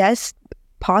yes,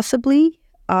 possibly.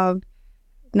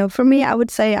 No, for me, I would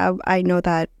say I know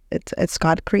that it's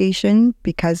God creation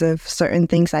because of certain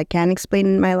things I can't explain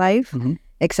in my life,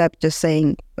 except just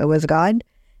saying it was God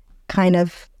kind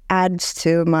of adds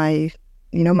to my,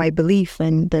 my belief.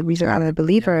 And the reason I'm a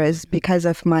believer is because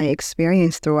of my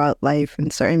experience throughout life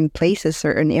in certain places,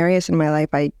 certain areas in my life.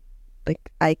 like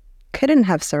I couldn't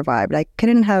have survived. I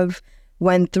couldn't have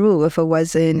went through if it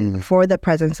wasn't for the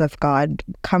presence of God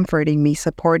comforting me,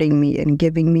 supporting me, and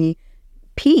giving me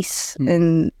peace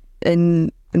in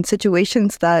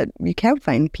situations that you can't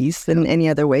find peace in any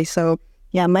other way. So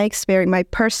yeah, my experience, my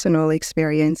personal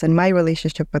experience, and my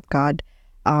relationship with God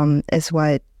is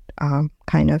what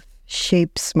kind of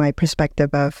shapes my perspective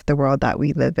of the world that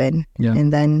we live in. Yeah.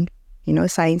 And then,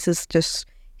 science is just,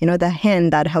 the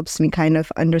hand that helps me kind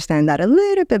of understand that a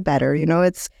little bit better.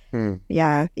 It's,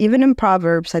 yeah, even in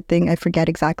Proverbs, I think, I forget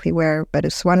exactly where, but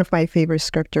it's one of my favorite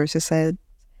scriptures. It said,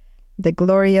 the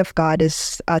glory of God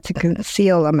is to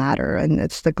conceal a matter, and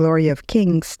it's the glory of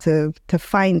kings to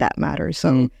find that matter.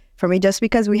 So for me, just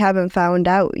because we haven't found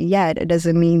out yet, it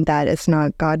doesn't mean that it's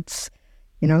not God's,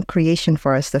 creation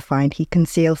for us to find. He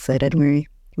conceals it, and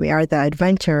we are the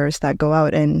adventurers that go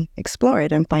out and explore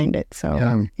it and find it.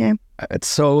 So, yeah. It's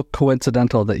so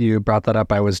coincidental that you brought that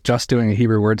up. I was just doing a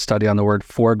Hebrew word study on the word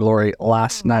for glory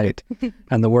last night,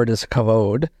 and the word is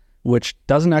kavod, which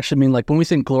doesn't actually mean, like, when we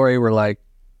think glory, we're like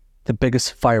the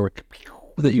biggest firework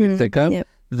that you can think of. Yep.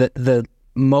 The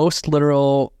most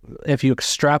literal, if you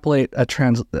extrapolate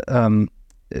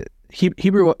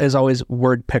Hebrew is always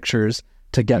word pictures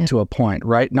to get to a point,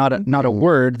 right? Not a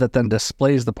word that then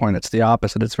displays the point. It's the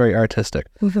opposite. It's very artistic.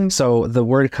 So the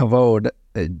word kavod,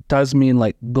 it does mean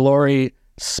like glory,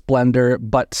 splendor,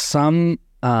 but some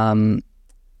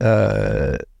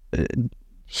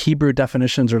Hebrew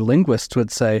definitions or linguists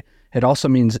would say it also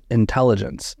means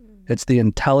intelligence. It's the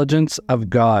intelligence of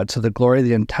God. So the glory,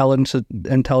 the intelligence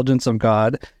of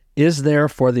God is there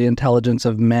for the intelligence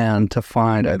of man to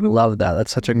find. I love that.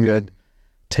 That's such a good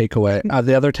takeaway.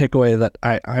 The other takeaway that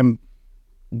I'm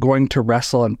going to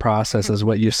wrestle and process is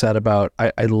what you said about,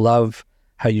 I love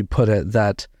how you put it,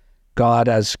 that God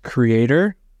as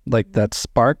creator, like that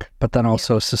spark, but then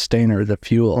also sustainer, the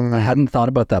fuel. I hadn't thought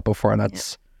about that before, and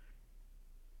that's,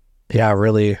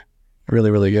 really, really,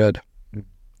 really good.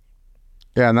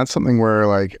 Yeah, and that's something where,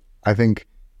 like, I think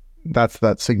that's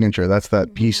that signature, that's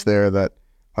that piece there that,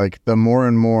 like, the more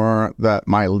and more that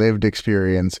my lived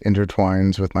experience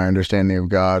intertwines with my understanding of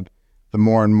God, the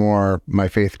more and more my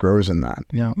faith grows in that.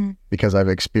 Yeah. Because I've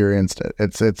experienced it.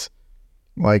 It's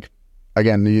like,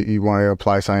 again, you want to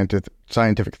apply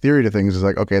scientific theory to things. It's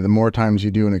like, okay, the more times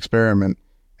you do an experiment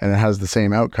and it has the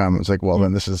same outcome, it's like, well,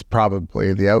 then this is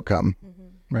probably the outcome.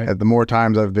 Right. The more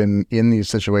times I've been in these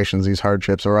situations, these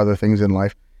hardships or other things in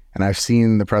life, and I've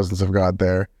seen the presence of God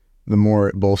there, the more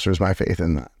it bolsters my faith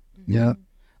in that. Yeah.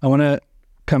 I want to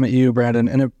come at you, Brandon,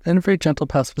 in a very gentle,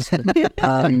 pacific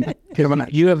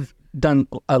you have done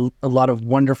a lot of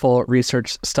wonderful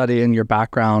research study in your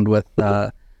background with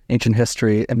ancient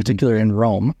history, in particular in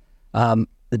Rome.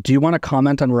 Do you want to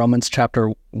comment on Romans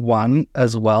chapter 1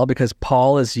 as well? Because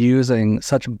Paul is using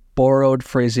such borrowed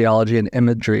phraseology and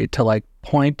imagery to, like,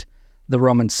 point the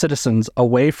Roman citizens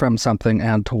away from something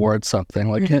and towards something.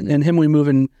 Like in him we move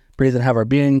and breathe and have our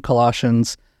being,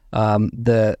 Colossians,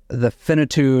 the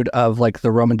finitude of, like, the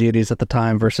Roman deities at the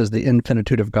time versus the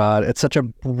infinitude of God. It's such a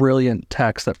brilliant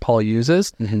text that Paul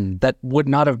uses that would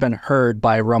not have been heard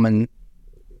by Roman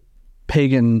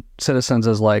pagan citizens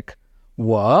as, like,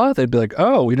 what? They'd be like,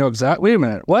 oh, we know exactly, wait a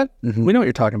minute, what? We know what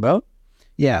you're talking about.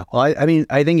 Yeah. Well, I mean,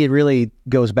 I think it really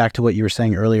goes back to what you were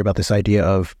saying earlier about this idea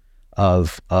of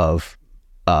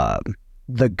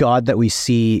the God that we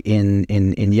see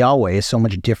in Yahweh is so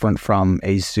much different from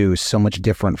a Zeus, so much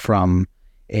different from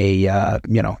a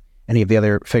any of the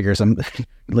other figures. I'm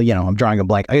drawing a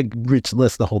blank. I could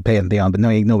list the whole pantheon, but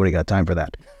nobody got time for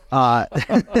that.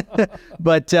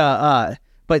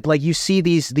 But like, you see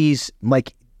these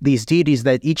deities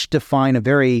that each define a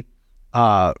very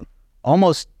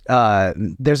almost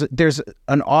there's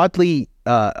an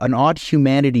odd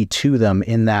humanity to them,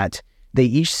 in that they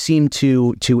each seem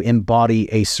to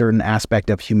embody a certain aspect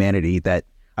of humanity that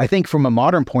I think from a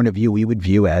modern point of view we would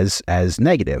view as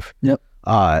negative. Yep.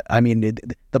 I mean,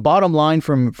 the bottom line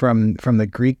from the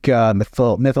Greek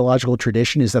mythological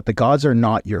tradition is that the gods are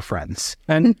not your friends,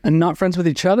 and not friends with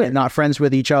each other. And not friends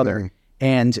with each other.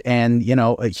 And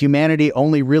humanity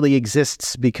only really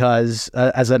exists because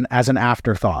as an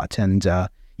afterthought. And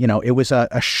it was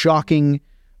a shocking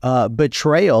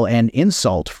betrayal and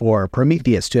insult for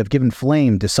Prometheus to have given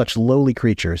flame to such lowly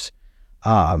creatures.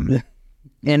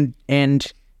 And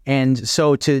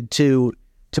so to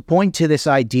point to this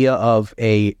idea of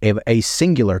a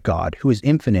singular God who is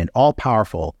infinite, all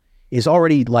powerful, is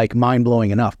already, like, mind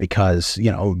blowing enough, because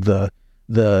it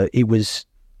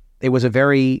was a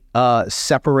very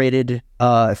separated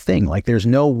thing. Like, there's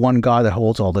no one God that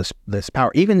holds all this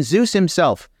power. Even Zeus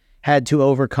himself had to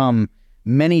overcome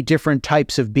many different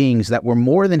types of beings that were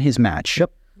more than his match.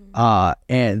 Yep.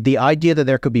 And the idea that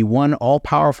there could be one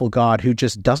all-powerful God who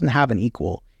just doesn't have an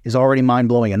equal is already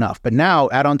mind-blowing enough. But now,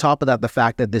 add on top of that the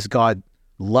fact that this God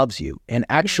loves you and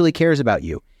actually cares about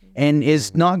you and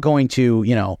is not going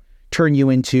to, turn you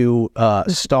into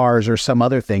stars or some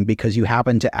other thing because you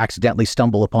happen to accidentally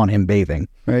stumble upon him bathing.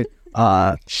 Right.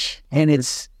 And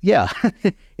it's,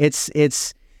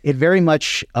 it very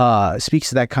much speaks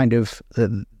to that kind of,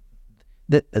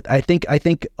 I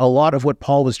think a lot of what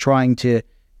Paul was trying to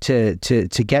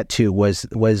get to was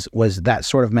that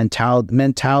sort of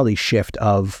mentality shift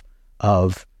of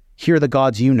here are the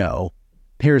gods you know,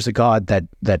 here's a God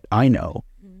that I know,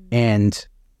 and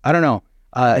I don't know.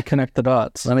 Connect the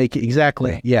dots.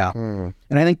 Exactly. Yeah. And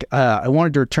I think I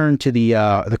wanted to return to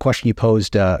the question you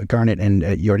posed, Garnet and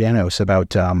Jordanos, about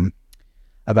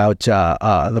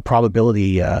the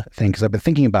probability thing, because I've been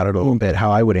thinking about it a little bit, how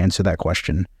I would answer that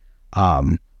question.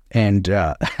 And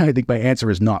I think my answer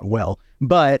is not well.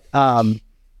 But the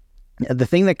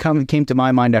thing that came to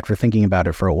my mind after thinking about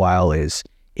it for a while is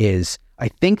I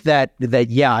think that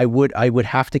yeah, I would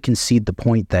have to concede the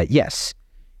point that yes,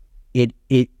 it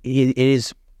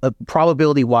is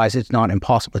probability wise, it's not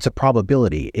impossible. It's a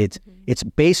probability. It's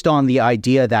based on the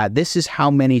idea that this is how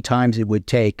many times it would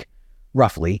take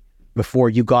roughly before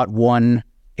you got one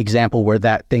example where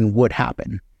that thing would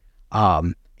happen.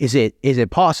 Is it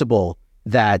possible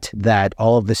that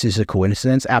all of this is a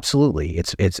coincidence? Absolutely,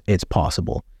 it's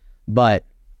possible. But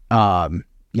I'm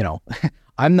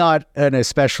not an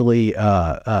especially.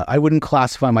 I wouldn't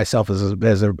classify myself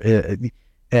as an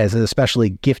especially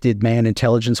gifted man,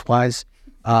 intelligence wise.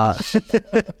 I'm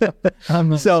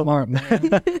not smart,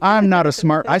 man. I'm not a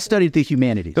smart. I studied the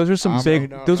humanities. Those are some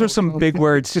big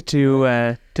words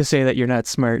to say that you're not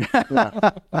smart.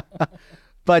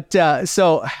 But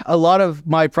so a lot of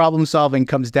my problem solving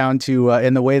comes down to,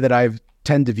 in the way that I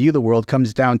tend to view the world,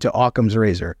 comes down to Occam's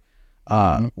razor.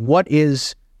 What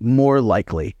is more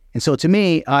likely? And so to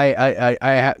me,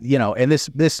 I and this,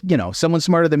 someone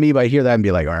smarter than me might hear that and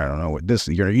be like, oh, I don't know what this,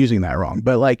 you're using that wrong.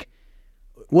 But like,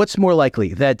 what's more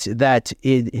likely that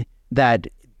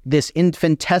this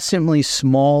infinitesimally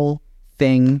small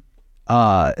thing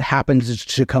happens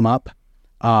to come up,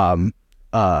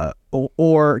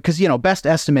 or because best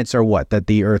estimates are what, that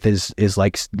the Earth is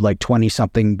like 20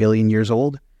 something billion years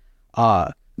old.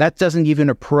 That doesn't even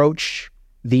approach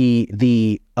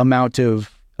the amount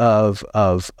of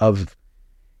that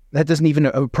doesn't even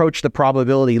approach the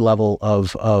probability level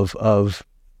of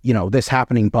this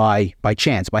happening by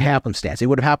chance, by happenstance. It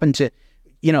would have happened to,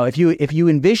 if you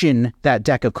envision that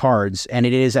deck of cards and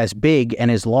it is as big and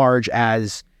as large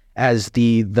as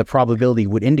the probability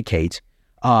would indicate,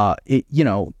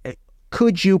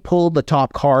 could you pull the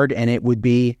top card and it would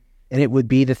be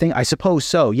the thing? I suppose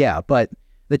so, yeah. But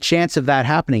the chance of that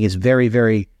happening is very,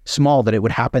 very small that it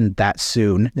would happen that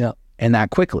soon, yeah, and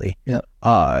that quickly. Yeah.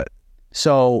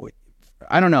 So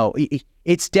I don't know.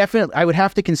 It's definitely, I would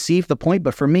have to conceive the point,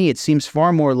 but for me, it seems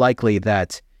far more likely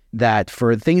that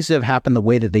for things to have happened the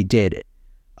way that they did,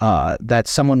 that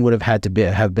someone would have had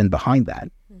to have been behind that.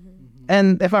 Mm-hmm.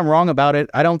 And if I'm wrong about it,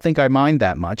 I don't think I mind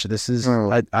that much. This is,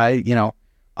 I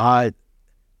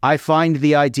find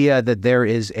the idea that there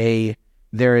is a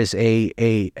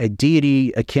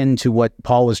deity akin to what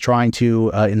Paul was trying to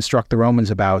instruct the Romans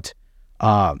about,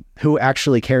 who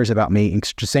actually cares about me,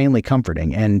 insanely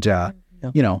comforting. And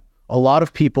a lot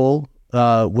of people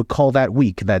would call that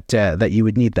weak, that you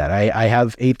would need that. I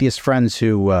have atheist friends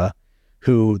who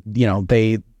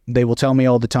they will tell me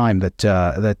all the time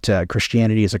that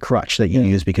Christianity is a crutch that you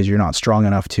use because you're not strong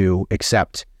enough to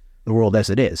accept the world as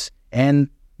it is. And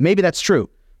maybe that's true,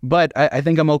 but I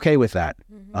think I'm okay with that.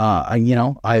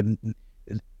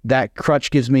 That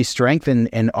crutch gives me strength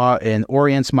and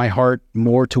orients my heart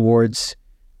more towards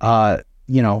trying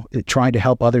to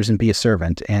help others and be a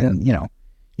servant. And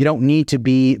you don't need to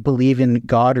believe in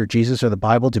God or Jesus or the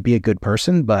Bible to be a good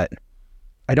person, but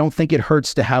I don't think it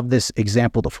hurts to have this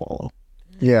example to follow.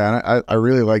 Yeah, and I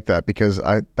really like that, because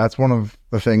that's one of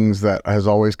the things that has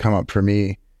always come up for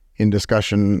me in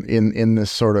discussion in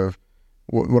this sort of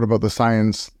what about the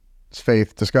science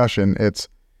faith discussion. It's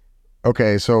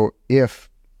okay, so if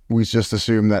we just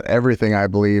assume that everything I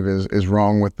believe is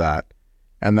wrong with that,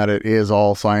 and that it is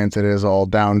all science, it is all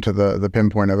down to the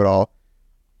pinpoint of it all,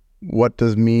 what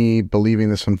does me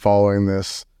believing this and following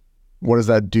this, what does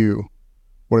that do?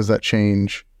 What does that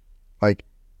change? Like,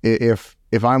 if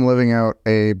I'm living out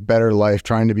a better life,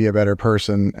 trying to be a better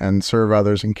person and serve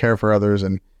others and care for others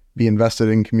and be invested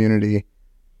in community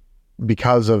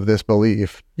because of this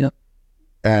belief, yep,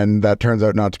 and that turns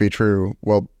out not to be true,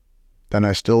 well, then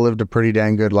I still lived a pretty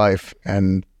dang good life,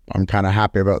 and I'm kind of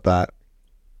happy about that.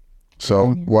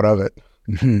 So what of it?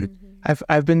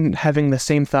 I've been having the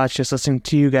same thoughts just listening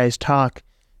to you guys talk,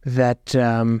 that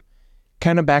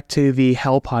kind of back to the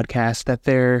Hell podcast,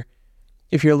 that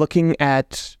if you're looking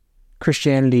at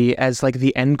Christianity as like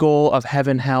the end goal of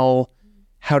heaven, hell,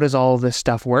 how does all of this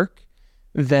stuff work?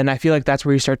 Then I feel like that's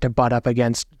where you start to butt up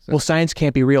against, well, science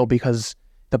can't be real because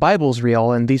the Bible's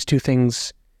real, and these two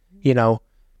things,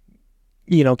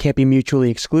 can't be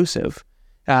mutually exclusive.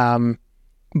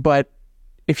 But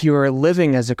if you are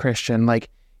living as a Christian, like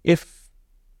if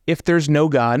there's no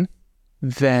God,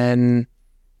 then,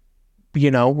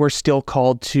 we're still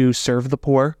called to serve the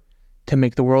poor, to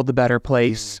make the world a better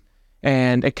place.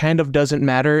 And it kind of doesn't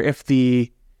matter if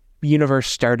the universe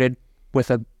started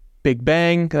with a big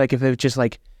bang, like if it just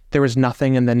like there was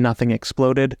nothing and then nothing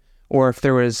exploded, or if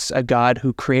there was a God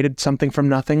who created something from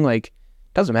nothing, like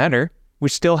doesn't matter. We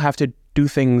still have to do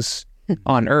things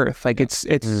on earth. Like it's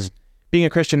being a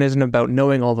Christian isn't about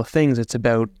knowing all the things. It's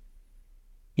about,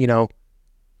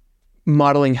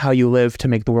 modeling how you live to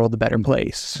make the world a better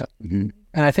place. And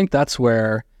I think that's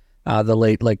where the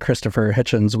late Christopher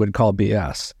Hitchens would call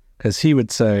BS, because he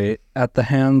would say, at the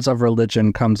hands of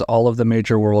religion comes all of the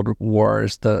major world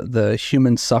wars. The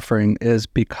human suffering is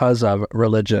because of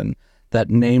religion that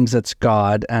names its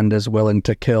God and is willing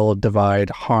to kill, divide,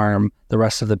 harm the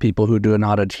rest of the people who do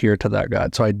not adhere to that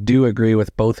God. So I do agree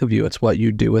with both of you. It's what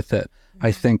you do with it.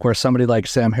 I think where somebody like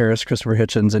Sam Harris, Christopher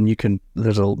Hitchens, and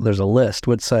there's a list,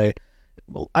 would say,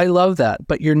 well, I love that,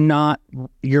 but you're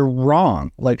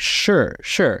wrong. Like, sure.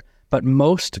 But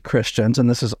most Christians, and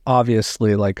this is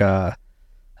obviously like a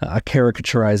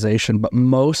caricaturization, but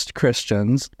most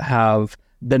Christians have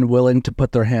been willing to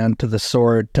put their hand to the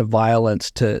sword, to violence,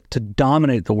 to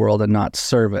dominate the world and not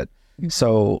serve it.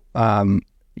 So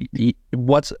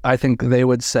what's, I think they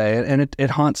would say, and it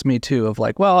haunts me too, of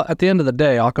like, well, at the end of the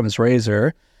day, Occam's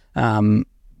razor,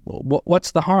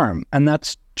 what's the harm? And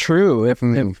that's true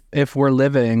if we're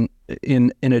living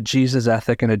in a Jesus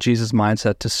ethic and a Jesus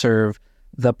mindset to serve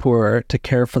the poor, to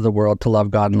care for the world, to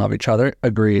love God and love each other.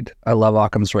 Agreed. I love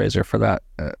Occam's razor for that,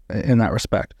 in that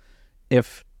respect.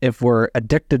 If we're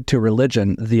addicted to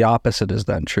religion, the opposite is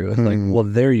then true. It's like, well,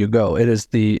 there you go.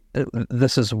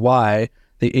 This is why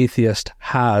the atheist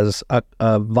has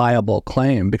a viable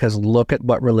claim, because look at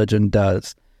what religion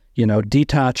does.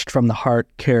 Detached from the heart,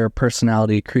 care,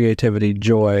 personality, creativity,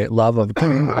 joy, love of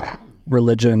God,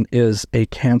 religion is a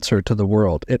cancer to the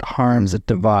world. It harms, it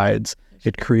divides,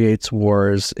 it creates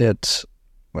wars.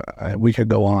 We could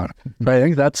go on, but I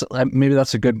think maybe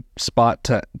that's a good spot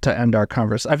to end our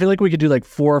conversation. I feel like we could do like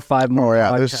 4 or 5 more. Oh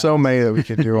yeah, there's so many that we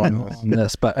could do on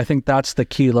this, but I think that's the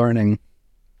key learning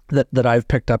that I've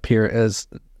picked up here is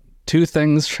 2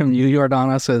 things from you,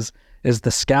 Jordanos, is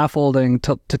the scaffolding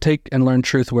to take and learn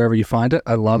truth wherever you find it.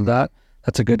 I love that.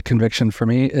 That's a good conviction for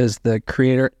me, is the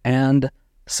creator and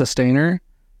sustainer.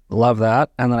 Love that.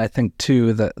 And then I think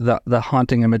too, the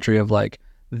haunting imagery of like,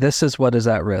 this is what is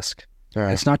at risk.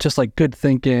 Right. It's not just like good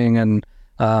thinking and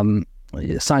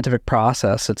scientific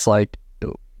process. It's like,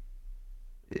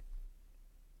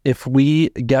 if we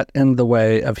get in the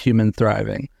way of human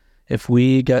thriving, if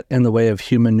we get in the way of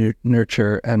human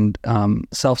nurture and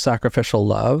self-sacrificial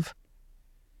love,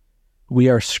 we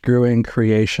are screwing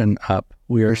creation up.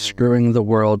 We are screwing the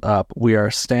world up. We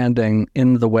are standing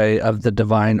in the way of the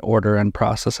divine order and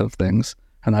process of things,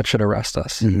 and that should arrest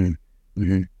us.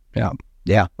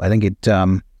 Yeah. I think it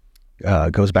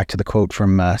goes back to the quote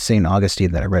from St.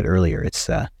 Augustine that I read earlier.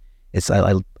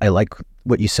 I like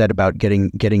what you said about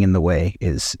getting in the way.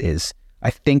 Is I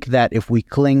think that if we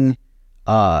cling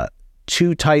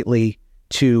too tightly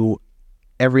to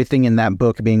everything in that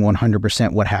book being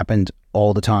 100% what happened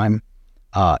all the time,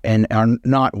 and are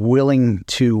not willing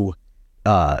to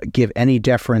give any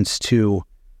deference to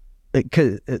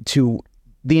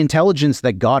the intelligence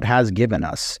that God has given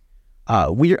us, I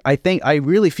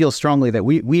really feel strongly that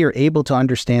we are able to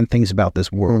understand things about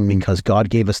this world because God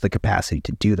gave us the capacity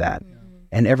to do that.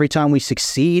 And every time we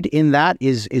succeed in that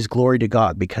is glory to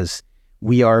God, because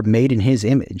we are made in His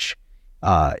image.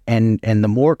 And the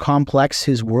more complex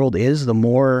His world is, the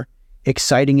more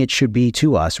exciting it should be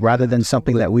to us, rather than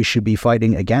something that we should be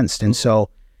fighting against. And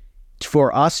so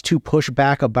for us to push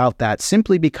back about that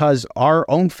simply because our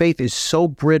own faith is so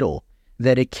brittle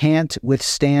that it can't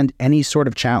withstand any sort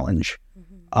of challenge,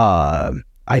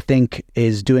 I think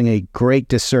is doing a great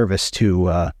disservice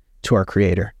to our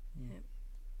Creator.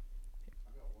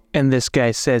 And this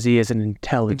guy says he is an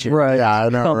intelligent. Right. Yeah, I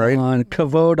know, Come right? on,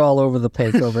 kavod all over the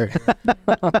place over here.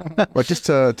 But just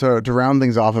to round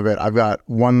things off a bit, I've got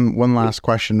one last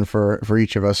question for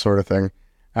each of us, sort of thing.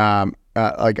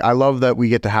 I love that we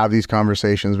get to have these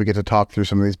conversations. We get to talk through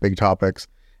some of these big topics.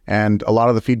 And a lot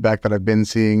of the feedback that I've been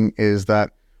seeing is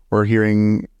that we're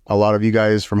hearing a lot of you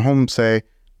guys from home say,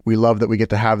 we love that we get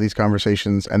to have these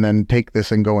conversations and then take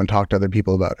this and go and talk to other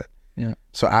people about it. Yeah.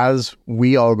 So as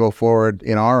we all go forward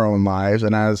in our own lives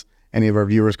and as any of our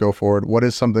viewers go forward, what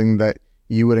is something that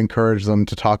you would encourage them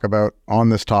to talk about on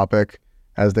this topic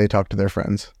as they talk to their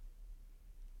friends?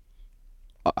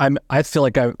 I feel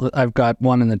like I've got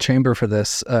one in the chamber for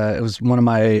this. It was one of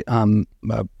my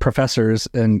professors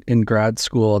in grad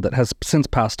school that has since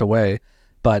passed away.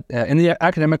 But in the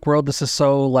academic world, this is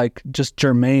so like just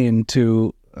germane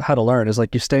to how to learn. Is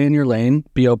like you stay in your lane,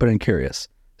 be open and curious.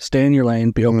 Stay in your lane,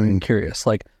 be open and curious.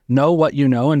 Like know what you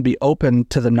know and be open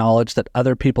to the knowledge that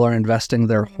other people are investing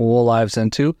their whole lives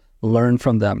into. Learn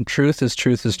from them. Truth is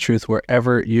truth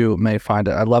wherever you may find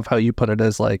it. I love how you put it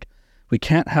as like, we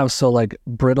can't have so like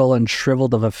brittle and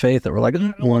shriveled of a faith that we're like,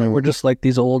 we're just like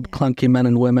these old clunky men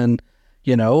and women,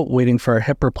 you know, waiting for our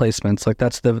hip replacements. Like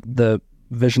that's the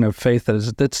vision of faith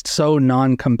that's so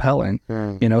non-compelling,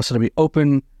 you know. So to be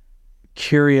open,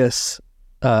 curious,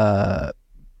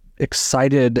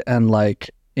 excited, and like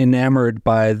enamored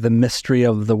by the mystery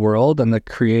of the world and the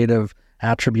creative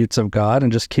attributes of God,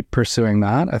 and just keep pursuing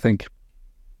that. I think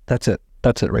that's it.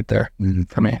 That's it right there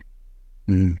for me.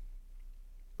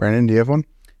 Brandon, do you have one?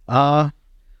 Well,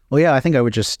 yeah, I think I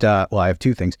would just, I have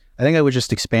two things. I think I would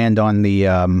just expand on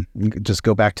the, just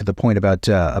go back to the point about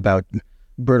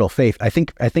brittle faith. I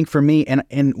think for me, and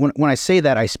when I say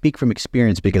that, I speak from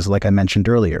experience because like I mentioned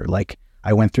earlier, like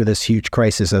I went through this huge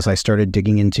crisis as I started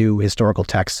digging into historical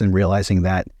texts and realizing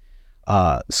that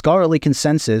scholarly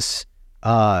consensus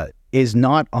is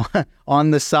not on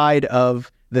the side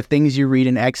of the things you read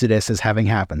in Exodus as having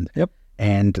happened. Yep.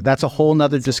 And that's a whole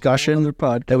nother discussion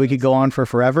that we could go on for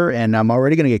forever. And I'm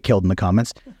already going to get killed in the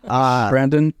comments.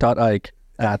 Brandon.Ike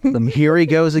at them. Here he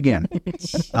goes again.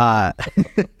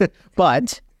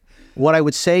 But what I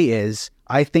would say is,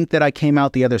 I think that I came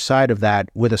out the other side of that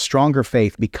with a stronger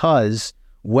faith because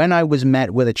when I was met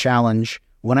with a challenge,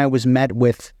 when I was met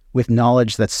with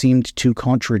knowledge that seemed to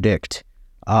contradict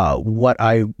what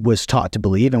I was taught to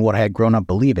believe and what I had grown up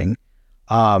believing,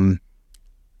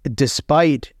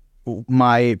 despite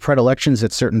my predilections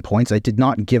at certain points, I did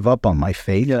not give up on my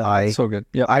faith. Yeah, so good.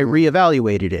 Yeah, I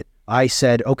reevaluated it. I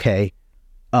said, okay,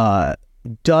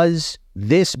 does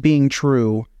this being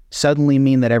true suddenly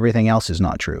mean that everything else is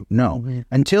not true? No.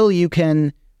 Until you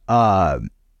can, unless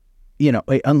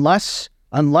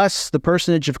the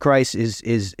personage of Christ is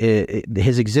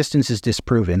his existence is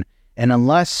disproven, and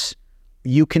unless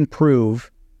you can prove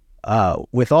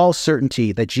with all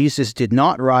certainty that Jesus did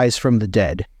not rise from the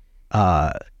dead,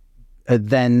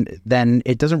 then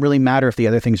it doesn't really matter if the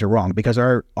other things are wrong, because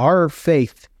our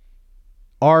faith,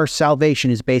 our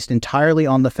salvation is based entirely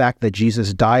on the fact that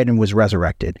Jesus died and was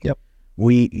resurrected. Yep.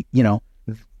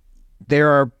 There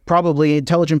are probably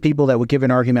intelligent people that would give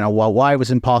an argument on why it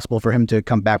was impossible for him to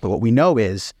come back, but what we know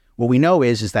is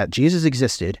that Jesus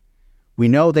existed. We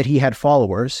know that he had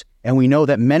followers, and we know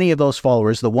that many of those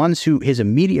followers, the ones who his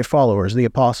immediate followers, the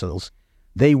apostles,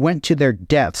 they went to their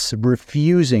deaths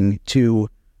refusing to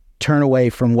turn away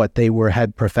from what they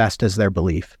had professed as their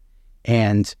belief.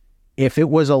 And if it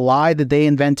was a lie that they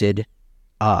invented,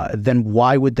 then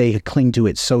why would they cling to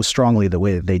it so strongly the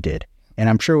way that they did? And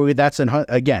I'm sure that's,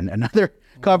 again, another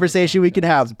conversation we can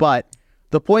have. But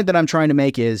the point that I'm trying to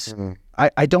make is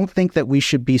I don't think that we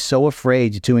should be so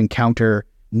afraid to encounter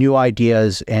new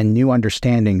ideas and new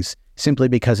understandings simply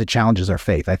because it challenges our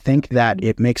faith. I think that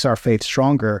it makes our faith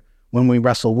stronger when we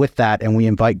wrestle with that and we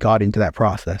invite God into that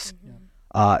process.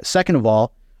 Second of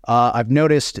all, I've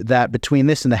noticed that between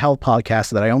this and the Health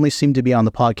podcast, that I only seem to be on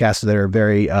the podcasts that are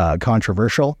very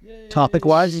controversial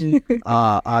topic-wise.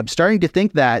 I'm starting to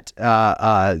think that,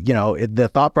 the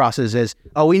thought process is,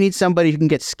 we need somebody who can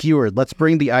get skewered. Let's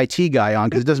bring the IT guy on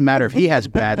because it doesn't matter if he has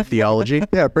bad theology.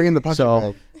 Yeah, bring in the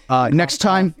podcast. So next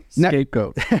time,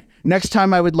 scapegoat. Next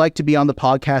time I would like to be on the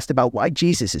podcast about why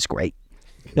Jesus is great.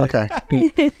 Okay.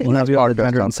 We'll have you on the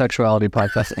gender and sexuality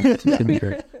podcast. It'd be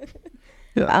great.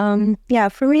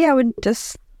 For me, I would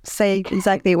just say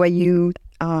exactly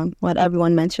what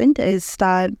everyone mentioned is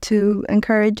that to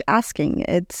encourage asking.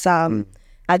 It's, I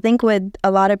think with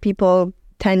a lot of people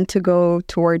tend to go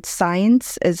towards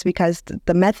science is because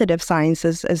the method of science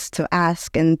is to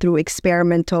ask, and through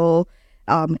experimental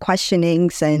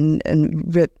questionings and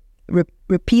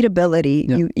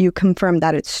repeatability, you confirm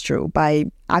that it's true by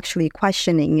actually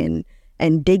questioning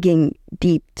and digging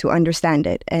deep to understand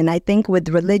it. And I think with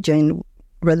religion,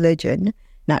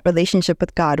 not relationship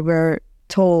with God, we're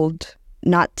told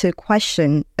not to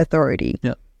question authority.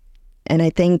 Yeah. And I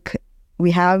think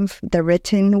we have the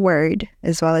written word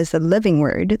as well as the living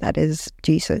word, that is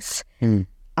Jesus.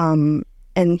 And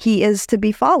he is to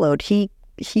be followed. He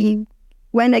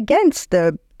went against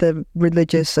the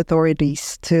religious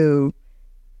authorities to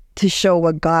show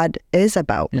what God is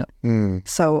about. Yeah.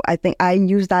 So I think I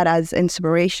use that as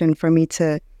inspiration for me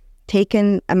to take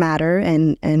in a matter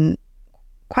and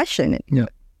question it. Yeah.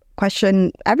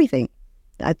 Question everything.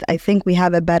 I think we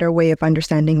have a better way of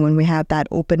understanding when we have that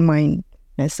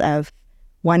open-mindedness of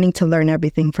wanting to learn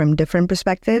everything from different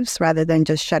perspectives rather than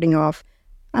just shutting off,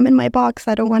 I'm in my box,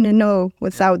 I don't want to know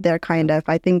what's out there, kind of.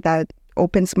 I think that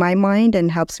opens my mind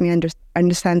and helps me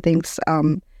understand things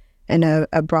in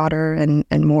a broader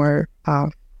and more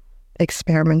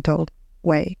experimental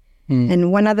way.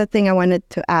 And one other thing I wanted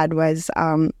to add was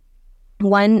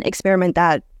one experiment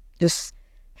that just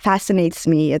fascinates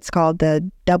me. It's called the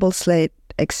double slit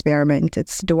experiment.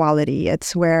 It's duality.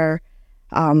 It's where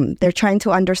they're trying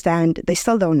to understand, they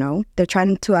still don't know, they're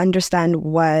trying to understand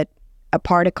what a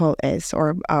particle is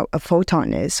or a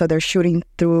photon is. So they're shooting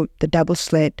through the double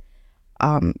slit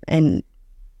and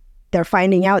they're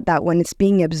finding out that when it's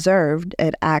being observed,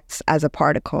 it acts as a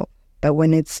particle. But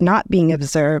when it's not being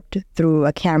observed through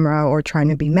a camera or trying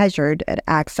to be measured, it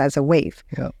acts as a wave.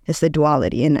 Yeah. It's the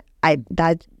duality. And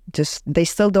they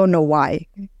still don't know why.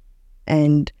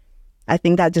 And I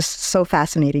think that's just so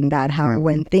fascinating that how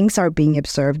when things are being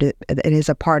observed, it is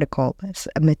a particle. It's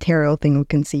a material thing we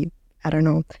can see. I don't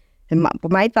know. And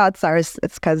my thoughts are it's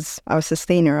because our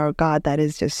sustainer, our God, that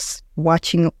is just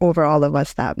watching over all of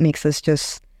us, that makes us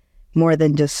just more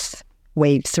than just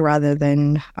waves rather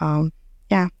than, I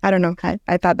don't know.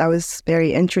 I thought that was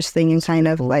very interesting and kind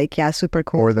of like, super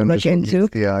cool More than to just look into.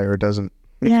 meets the eye or doesn't.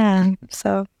 Yeah.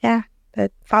 So,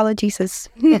 but follow Jesus.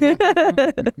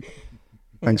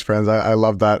 Thanks, friends. I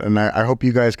love that. And I hope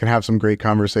you guys can have some great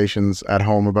conversations at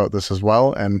home about this as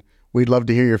well. And we'd love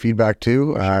to hear your feedback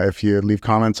too. If you leave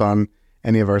comments on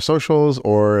any of our socials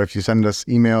or if you send us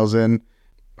emails in.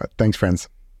 But thanks, friends.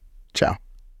 Ciao.